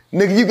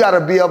 Nigga, you gotta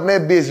be up in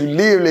that bitch.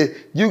 Literally,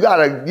 you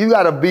gotta be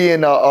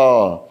in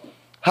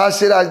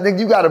nigga,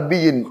 you gotta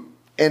be in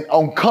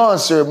on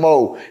concert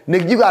mode.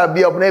 Nigga, you gotta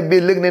be up in that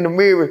bitch looking in the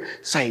mirror,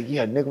 say,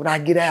 yeah, nigga, when I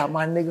get out,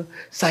 my nigga,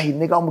 say,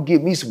 nigga, I'm gonna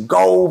get me some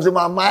golds in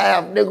my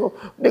mouth, nigga.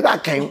 Nigga, I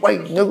can't wait,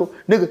 nigga.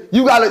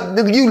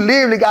 Nigga, you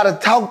literally gotta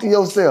talk to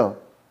yourself.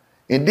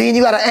 And then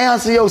you gotta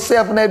answer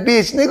yourself in that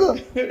bitch,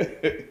 nigga.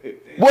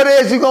 What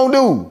else you gonna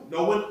do?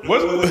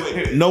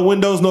 No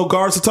windows, no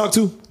guards to talk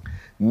to?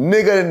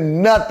 Nigga,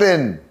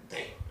 nothing.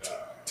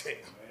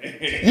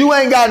 You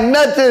ain't got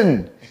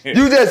nothing.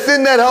 You just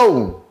sitting at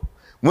home.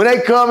 When they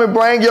come and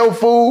bring your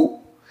food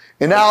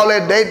and all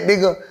that, they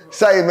nigga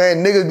say,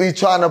 man, niggas be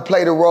trying to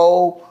play the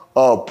role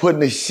of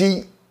putting the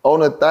sheet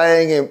on the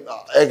thing and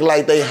act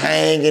like they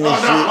hanging and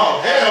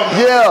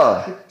shit.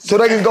 Yeah. So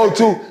they can go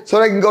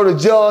to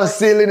John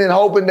ceiling and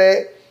hoping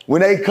that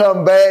when they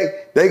come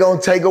back, they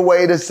gonna take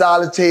away the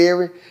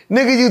solitary.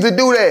 Niggas used to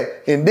do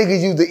that. And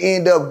niggas used to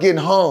end up getting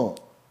hung.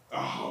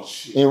 Oh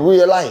shit. In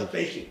real life.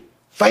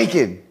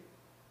 Faking.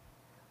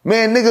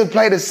 Man, niggas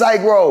play the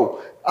psych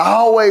role. I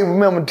always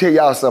remember to tell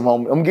y'all something,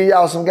 homie. I'm gonna give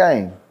y'all some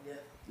game.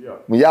 Yeah.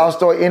 When y'all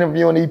start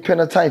interviewing these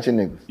penitentiary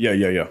niggas,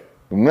 Yeah.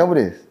 remember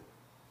this.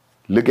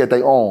 Look at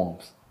their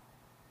arms.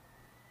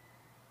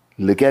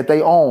 Look at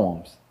their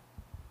arms.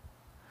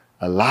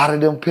 A lot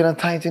of them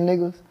penitentiary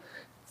niggas,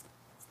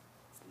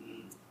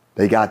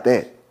 they got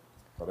that.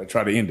 Oh, they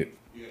try to end it.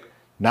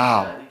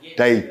 Now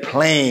they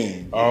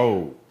playing.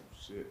 Oh,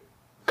 shit.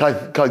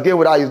 Cause get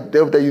what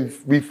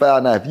we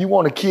found out. If you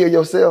want to kill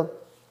yourself,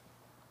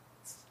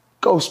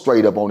 go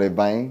straight up on that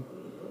vein.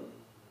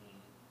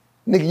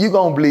 Nigga, you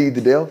gonna bleed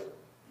to death.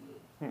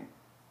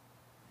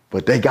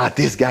 But they got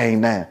this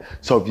game now.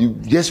 So if you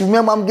just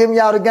remember, I'm giving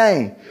y'all the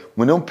game.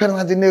 When them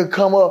penalty niggas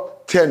come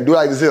up, tell them, do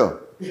like this here.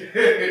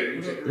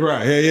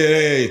 Right,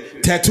 yeah.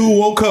 Tattoo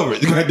won't cover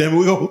it. Goddamn it,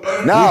 we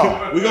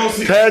gonna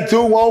see.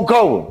 Tattoo won't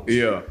cover.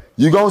 Yeah.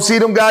 You gonna see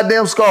them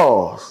goddamn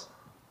scars.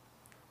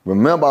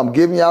 Remember, I'm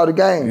giving y'all the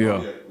game.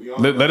 Yeah.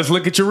 Let us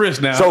look at your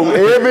wrist now. So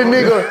every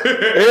nigga,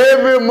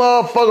 every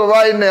motherfucker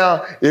right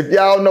now, if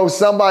y'all know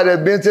somebody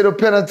that been to the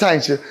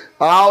penitentiary,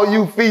 all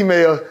you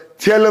females,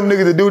 tell them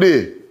niggas to do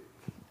this.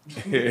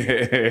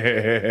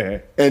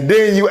 And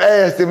then you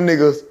ask them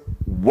niggas,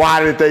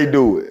 why did they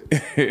do it?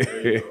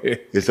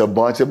 It's a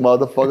bunch of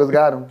motherfuckers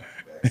got them.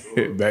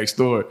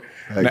 Backstory.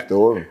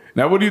 Backstory.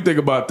 Now, what do you think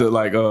about the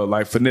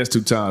like Finesse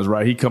 2 Times,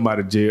 right? He come out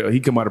of jail, he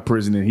come out of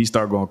prison, and he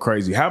start going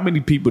crazy. How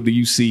many people do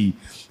you see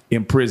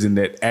in prison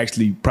that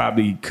actually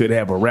probably could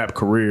have a rap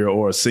career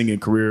or a singing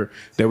career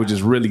that were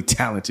just really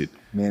talented?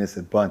 Man, it's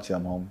a bunch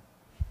of them, homie.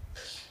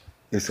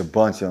 It's a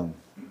bunch of them.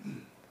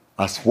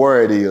 I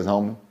swear it is,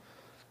 homie.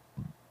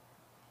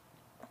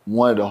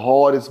 One of the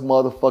hardest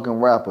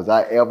motherfucking rappers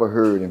I ever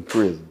heard in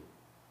prison.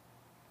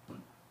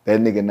 That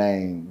nigga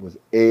name was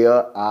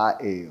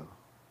L.I.L.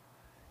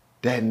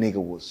 That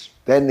nigga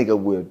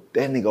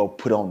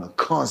put on a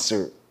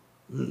concert.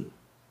 And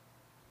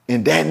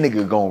that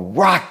nigga gonna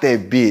rock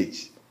that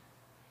bitch.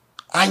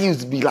 I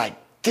used to be like,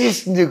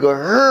 this nigga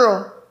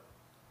here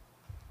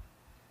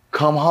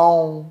come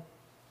home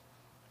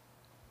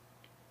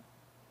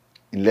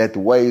and let the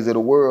ways of the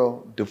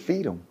world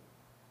defeat him.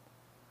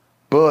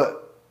 But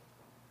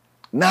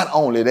not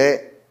only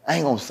that, I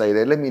ain't gonna say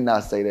that. Let me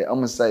not say that. I'm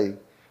gonna say,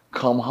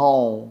 come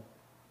home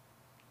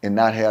and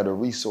not have the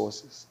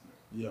resources.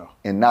 Yeah.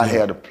 And not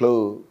have the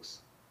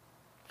plugs.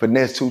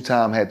 Finesse 2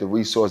 Times had the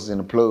resources and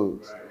the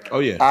plugs. Oh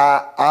yeah.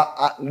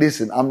 I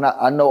listen, I know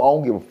I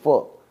don't give a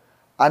fuck.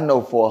 I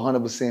know for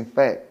 100%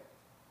 fact,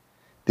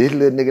 this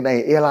little nigga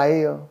named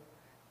L.I.L.,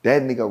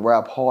 that nigga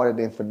rap harder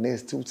than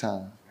Finesse 2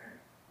 Times.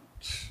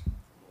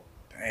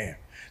 Damn.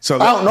 So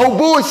I don't know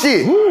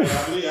bullshit.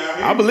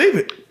 I believe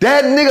it.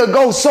 That nigga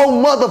go so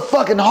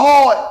motherfucking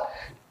hard.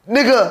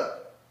 Nigga,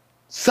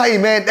 say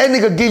man, that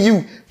nigga give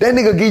you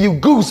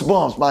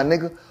goosebumps, my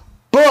nigga.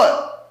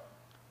 But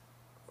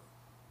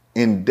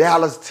in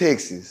Dallas,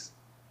 Texas,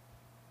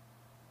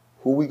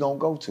 who we gonna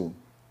go to?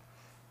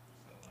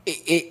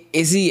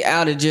 Is he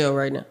out of jail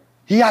right now?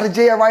 He out of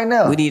jail right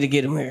now. We need to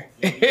get him here.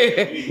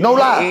 No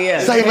lie. Yeah.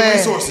 Say man,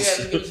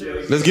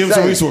 Resources. Let's give him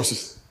some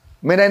resources.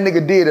 man, that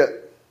nigga did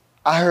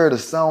I heard a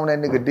song that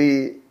nigga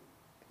did.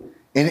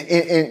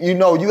 And you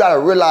know, you gotta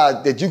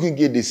realize that you can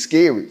get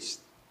discouraged.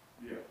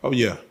 Oh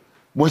yeah.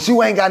 Once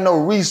you ain't got no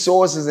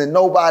resources and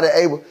nobody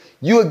able,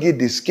 you'll get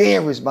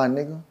discouraged, my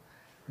nigga.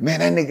 Man,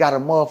 that nigga got a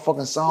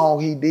motherfucking song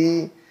he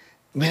did.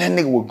 Man,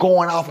 that nigga was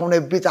going off on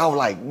that bitch. I was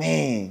like,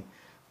 man,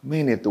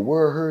 if the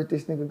world heard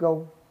this nigga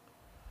go,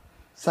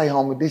 say,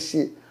 homie, this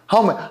shit.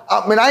 Homie,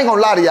 I ain't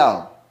gonna lie to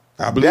y'all.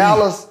 I believe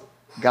Dallas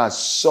got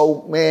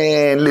so,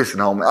 man, listen,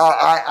 homie.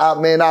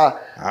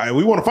 All right,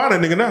 we want to find that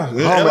nigga now.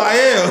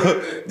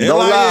 L.I.L. No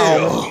lie,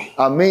 homie.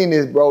 I mean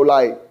this, bro,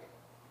 like,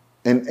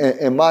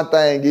 and my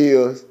thing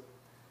is,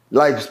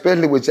 like,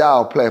 especially with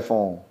y'all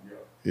platform.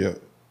 Yeah.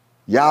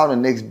 Y'all the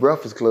next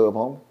Breakfast Club,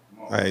 homie.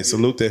 Hey,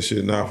 salute that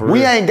shit now for real.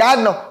 We ain't got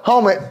no,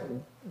 homie.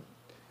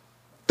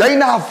 They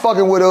not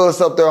fucking with us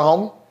up there,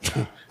 homie.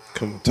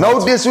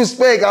 No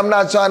disrespect, I'm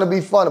not trying to be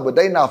funny, but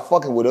they not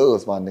fucking with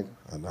us, my nigga.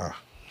 Nah.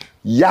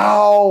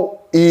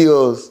 Y'all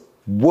is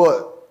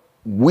what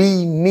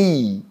we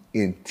need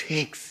in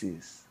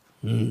Texas.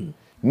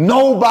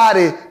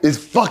 Nobody is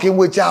fucking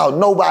with y'all.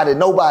 Nobody. I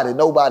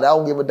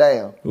don't give a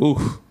damn.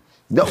 Oof.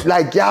 No,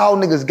 like y'all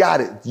niggas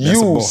got it.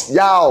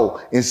 Y'all,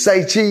 and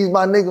Say Cheese,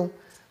 my nigga.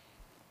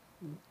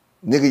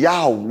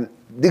 Nigga,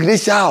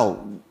 this y'all.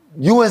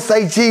 You and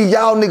Say Cheese,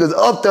 y'all niggas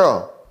up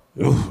there.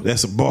 Ooh,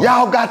 that's a ball.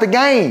 Y'all got the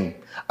game.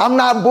 I'm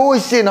not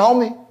bullshitting,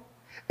 homie.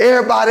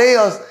 Everybody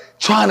else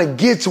trying to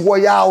get to where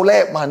y'all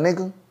at, my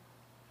nigga.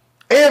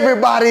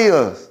 Everybody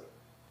else.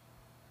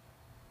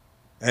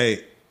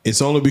 Hey,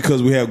 it's only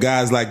because we have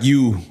guys like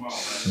you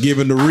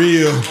giving the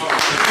real.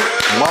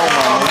 Come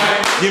on, man.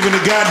 Giving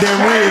the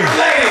goddamn real.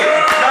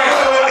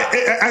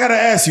 I gotta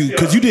ask you,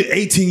 because you did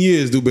 18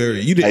 years,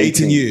 Dewberry. You did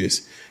 18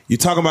 years. You're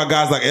talking about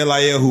guys like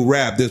L.I.L. who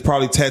rap. There's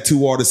probably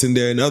tattoo artists in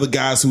there and other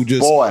guys who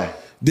just... Boy.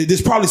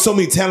 There's probably so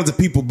many talented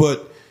people,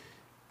 but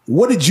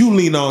what did you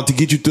lean on to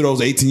get you through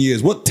those 18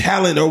 years? What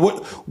talent or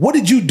what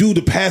did you do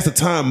to pass the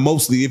time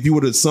mostly if you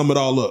were to sum it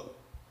all up?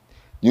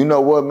 You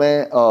know what,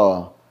 man?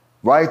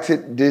 Right to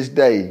this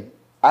day,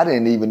 I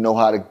didn't even know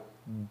how to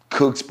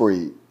cook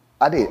spread.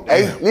 I did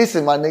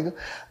listen, my nigga.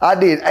 I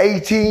did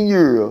 18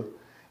 years,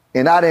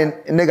 and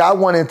I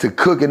went into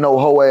cooking no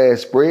whole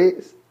ass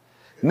spreads.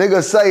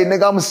 Nigga say,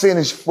 nigga, I'ma send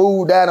this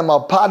food down to my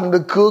partner to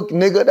cook.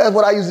 Nigga, that's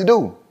what I used to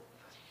do.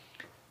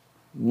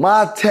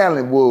 My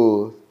talent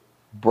was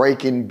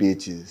breaking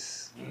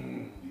bitches.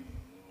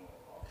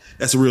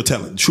 That's a real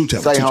talent, true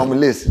talent. Say, true homie,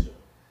 talent. listen.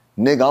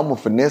 Nigga, I'm a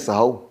finesse a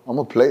hoe. I'm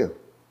a player.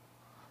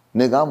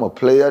 Nigga, I'm a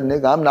player.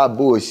 Nigga, I'm not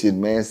bullshit,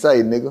 man.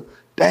 Say, nigga.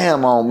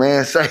 Damn on,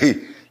 man. Say,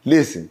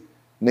 listen.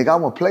 Nigga,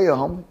 I'm a player,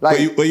 homie. Like,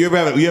 you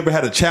ever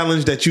had a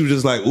challenge that you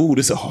just like, ooh,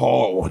 this is a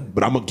hard one,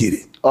 but I'm gonna get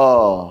it?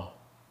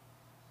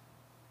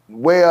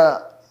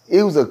 Well,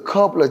 it was a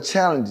couple of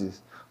challenges,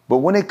 but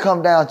when it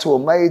come down to a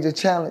major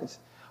challenge,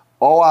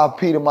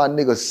 R.I.P. to my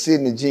nigga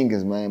Sidney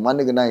Jenkins, man. My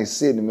nigga named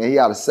Sidney, man. He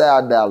out of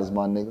South Dallas,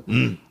 my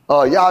nigga.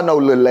 Y'all know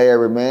Lil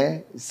Larry,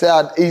 man. East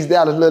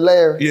Dallas, Lil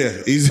Larry. Yeah,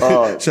 he's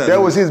that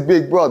was his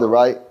big brother,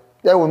 right?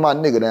 That was my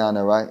nigga down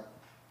there, right?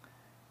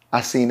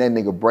 I seen that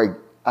nigga break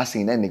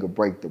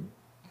the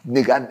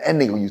nigga. That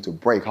nigga used to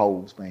break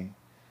holes, man.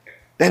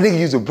 That nigga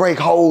used to break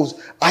holes.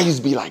 I used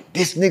to be like,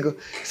 this nigga.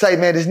 Say,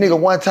 man, this nigga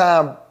one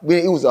time,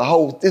 it was a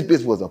hoe. This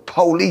bitch was a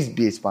police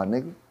bitch, my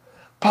nigga.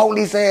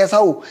 Police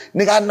asshole.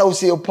 Nigga, I know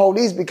she a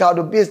police because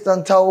the bitch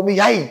done told me,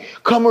 hey,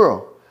 come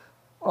here.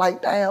 I'm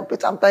like, damn,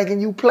 bitch, I'm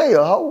thinking you play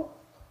a hoe.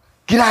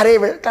 Get out of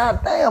here.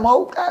 Goddamn,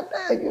 hoe.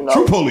 Goddamn, you know.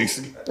 True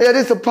police. Yeah,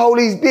 this a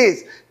police bitch.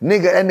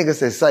 Nigga, that nigga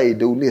said, say,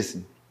 dude,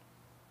 listen.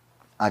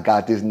 I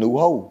got this new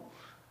hoe.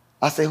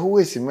 I said, who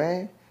is she,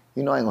 man?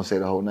 You know, I ain't gonna say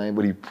the whole name,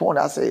 but he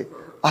pointed.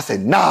 I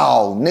said,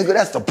 no, nigga,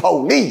 that's the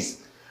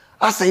police.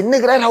 I say,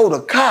 nigga, that hoe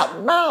the cop.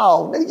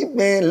 No, nigga, you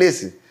man,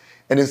 listen.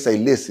 And then say,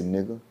 listen,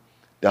 nigga,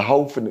 the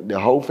hoe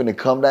finna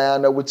come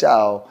down there with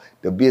y'all.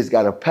 The bitch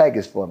got a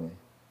package for me.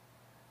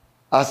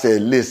 I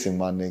said, listen,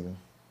 my nigga,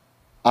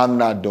 I'm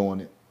not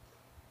doing it.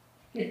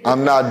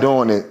 I'm not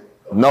doing it.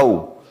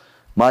 No.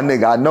 My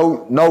nigga,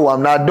 no,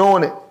 I'm not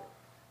doing it.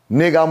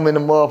 Nigga, I'm in the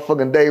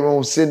motherfucking day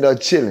room sitting there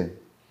chilling.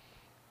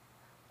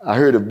 I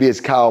heard a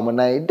bitch call my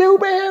name,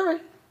 Dewberry.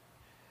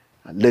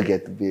 I look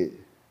at the bitch.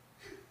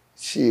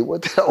 Shit,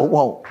 what the hell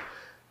want?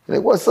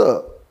 Like, what's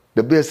up?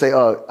 The bitch say,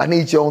 I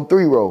need you on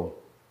 3-roll.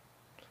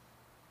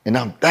 And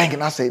I'm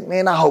thinking, I say,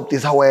 man, I hope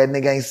this whole ass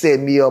nigga ain't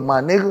setting me up,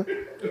 my nigga.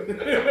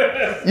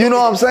 You know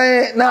what I'm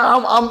saying?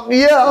 Now, I'm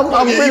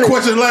really, you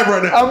questioning life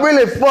right now. I'm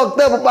really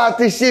fucked up about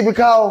this shit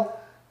because,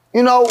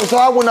 you know, so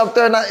I went up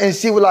there and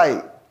she was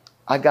like,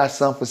 I got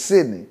something for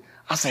Sydney.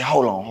 I say,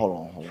 hold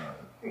on.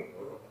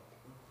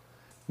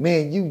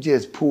 Man, you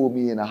just pulled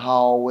me in the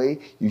hallway.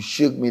 You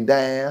shook me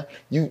down.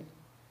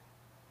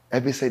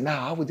 That bitch say,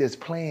 nah, I was just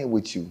playing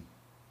with you.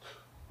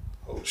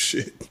 Oh,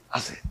 shit. I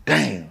said,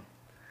 damn.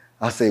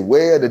 I said,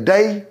 well,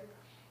 today,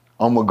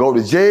 I'm going to go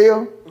to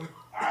jail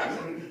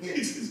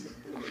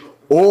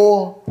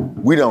or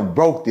we done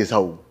broke this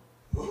hoe.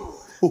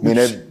 Man,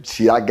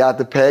 I got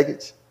the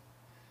package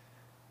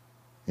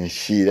and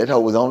that hoe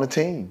was on the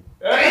team.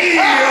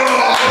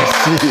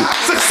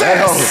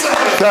 Success!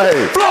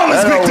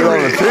 Flawless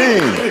victory!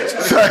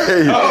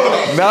 Say,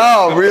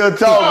 no, real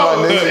talk,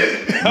 my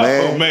nigga.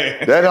 Man,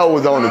 man. That hoe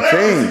was on the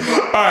team.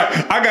 All right,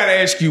 I gotta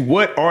ask you,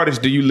 what artists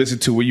do you listen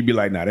to where you be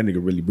like, nah, that nigga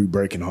really be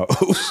breaking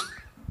hoes?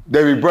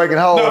 They be breaking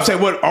hoes? No, I'm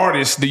saying, what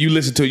artists do you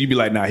listen to? You be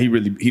like, nah, he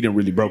didn't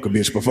really broke a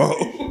bitch before.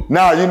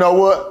 Nah, you know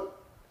what?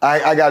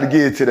 I got to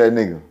give it to that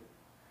nigga.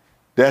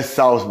 That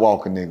Sauce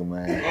Walker nigga,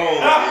 man.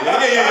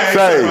 Yeah.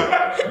 Say.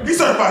 He's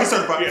certified.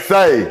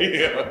 Say.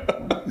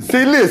 Yeah.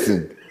 See,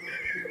 listen.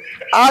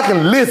 I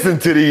can listen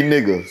to these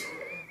niggas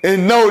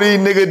and know these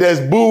niggas that's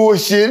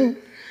bullshitting,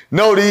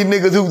 know these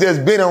niggas who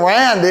just been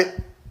around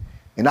it,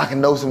 and I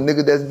can know some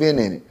niggas that's been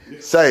in it.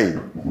 Say,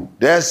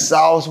 that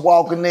Sauce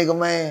Walker nigga,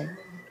 man,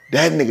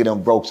 that nigga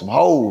done broke some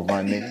holes,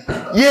 my nigga.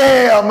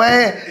 Yeah,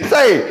 man.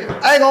 Say,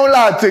 I ain't gonna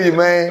lie to you,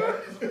 man.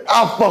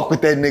 I fuck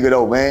with that nigga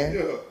though,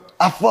 man.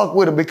 I fuck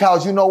with him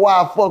because you know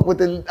why I fuck with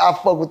the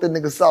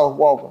nigga Sauce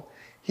Walker.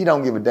 He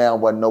don't give a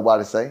damn what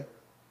nobody say.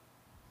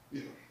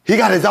 He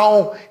got his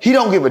own, he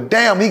don't give a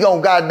damn. He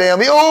gonna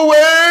goddamn, he gonna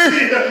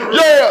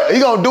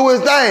do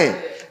his thing.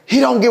 He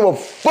don't give a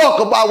fuck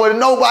about what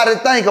nobody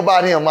think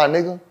about him, my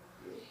nigga.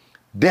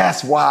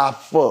 That's why I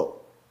fuck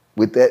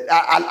with that.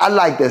 I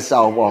like that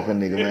Sauce Walker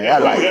nigga, man. I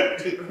like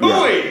it.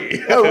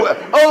 Yeah.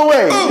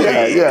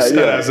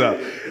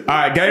 All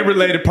right,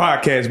 game-related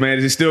podcast, man.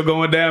 Is it still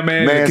going down,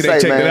 man? Can they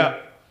check it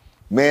out?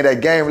 Man,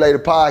 that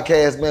game-related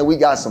podcast, man, we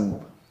got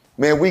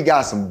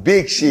some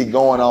big shit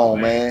going on,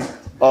 man.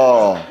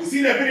 We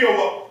seen that video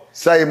up.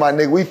 Say, my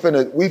nigga, we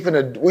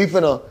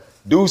finna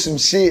do some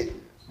shit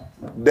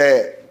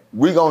that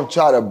we gonna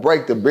try to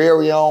break the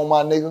barrier on,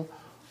 my nigga.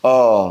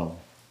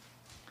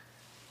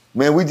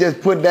 Man, we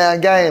just put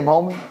down game,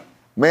 homie.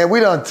 Man, we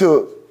done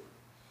took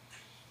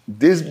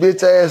this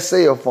bitch ass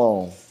cell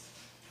phone.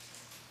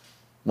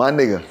 My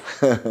nigga,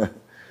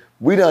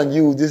 we done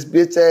used this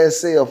bitch ass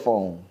cell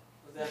phone.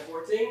 Was that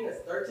 14? That's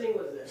 13?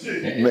 Was it?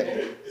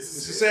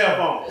 It's a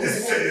cell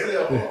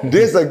phone.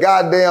 This a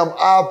goddamn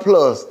I+,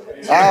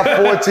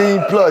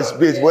 I14 plus,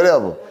 bitch,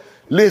 whatever.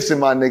 Listen,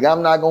 my nigga,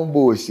 I'm not gonna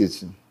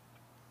bullshit you.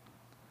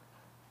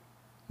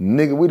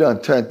 Nigga, we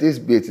done turned this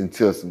bitch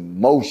into some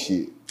more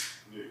shit.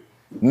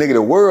 Nigga,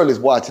 the world is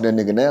watching that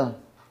nigga now.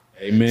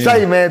 Amen.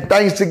 Say, man,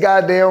 thanks to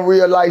goddamn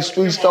real life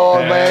street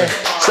stars, man.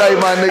 Say,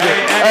 my nigga,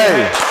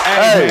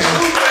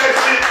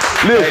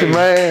 hey. Listen,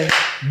 man.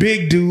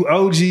 Big dude,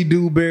 OG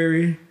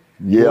Dewberry.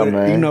 Yeah, But,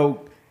 man. You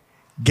know,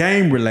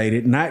 game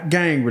related, not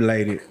gang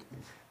related.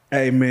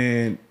 Hey,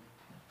 man,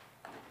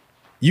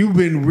 you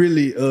been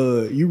really,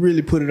 you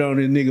really put it on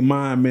this nigga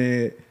mind,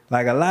 man.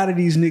 Like a lot of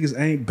these niggas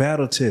ain't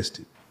battle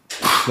tested.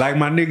 Like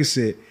my nigga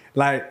said,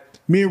 like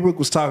me and Rook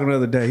was talking the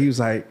other day. He was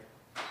like,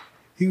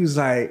 we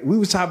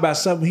was talking about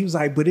something. He was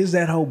like, but is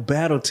that whole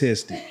battle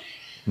tested?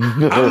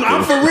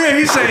 I'm for real.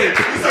 He said,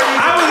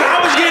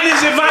 I was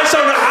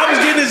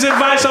getting his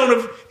advice on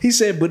the. He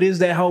said, but is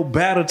that whole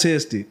battle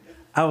tested?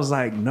 I was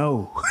like,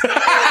 no.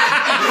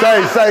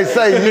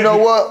 Say, you know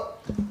what?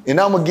 And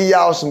I'm gonna give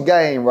y'all some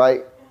game,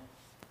 right?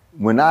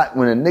 When a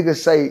nigga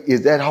say,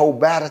 is that whole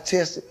battle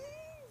tested?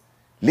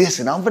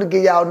 Listen, I'm gonna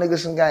give y'all niggas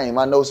some game.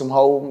 I know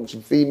some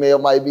female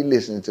might be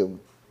listening to me.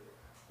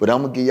 But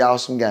I'm gonna give y'all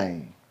some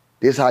game.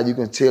 This how you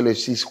can tell if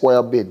she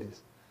square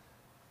business.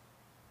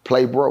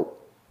 Play broke.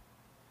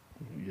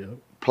 Yep.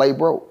 Play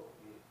broke.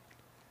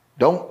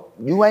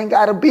 You ain't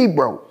gotta be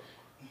broke.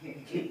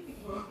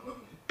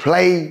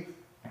 Play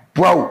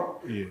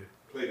broke. Yeah.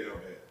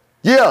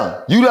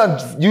 Yeah, you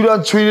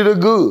done treated her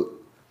good.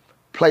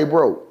 Play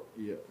broke.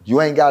 Yeah. You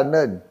ain't got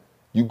nothing.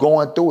 You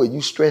going through it.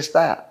 You stressed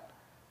out.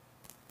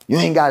 You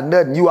ain't got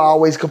nothing. You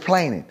always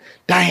complaining.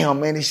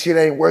 Damn, man, this shit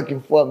ain't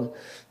working for me.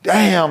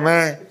 Damn,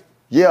 man.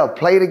 Yeah,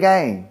 play the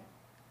game.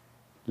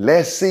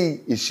 Let's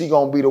see if she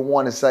gonna be the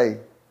one to say,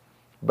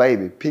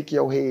 baby, pick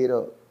your head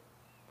up.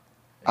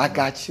 I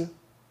got you.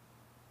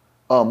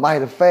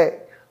 Matter of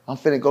fact, I'm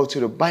finna go to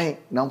the bank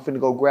and I'm finna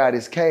go grab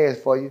this cash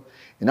for you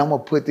and I'm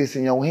gonna put this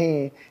in your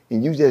hand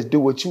and you just do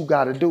what you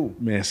gotta do.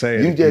 Man, say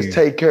it You again. just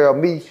take care of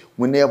me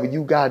whenever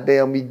you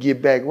goddamn me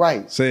get back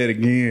right. Say it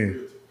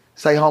again.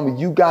 Say, homie,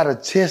 you gotta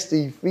test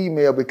these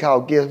female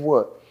because guess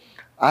what?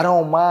 I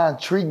don't mind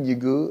treating you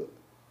good,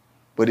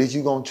 but is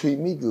you gonna treat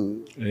me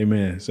good?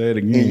 Amen. Say it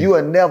again. And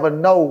you'll never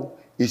know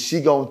if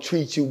she gonna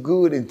treat you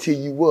good until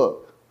you what?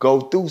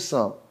 Go through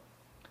something.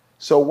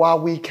 So why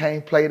we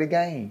can't play the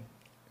game?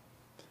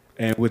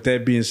 And with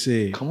that being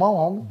said, Come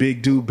on, homie.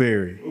 Big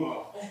Dewberry,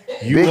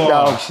 you Big are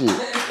dog shit.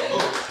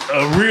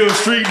 a real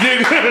street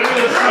nigga,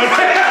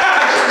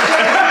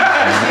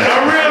 a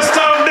real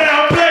storm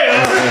down player,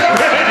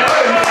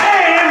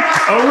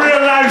 and a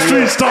real life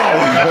street star.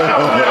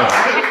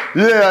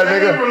 Yeah,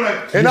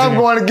 nigga. And I'm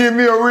going to give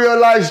me a real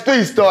life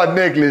street star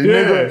necklace,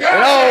 nigga. And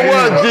I don't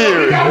want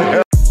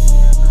Jerry.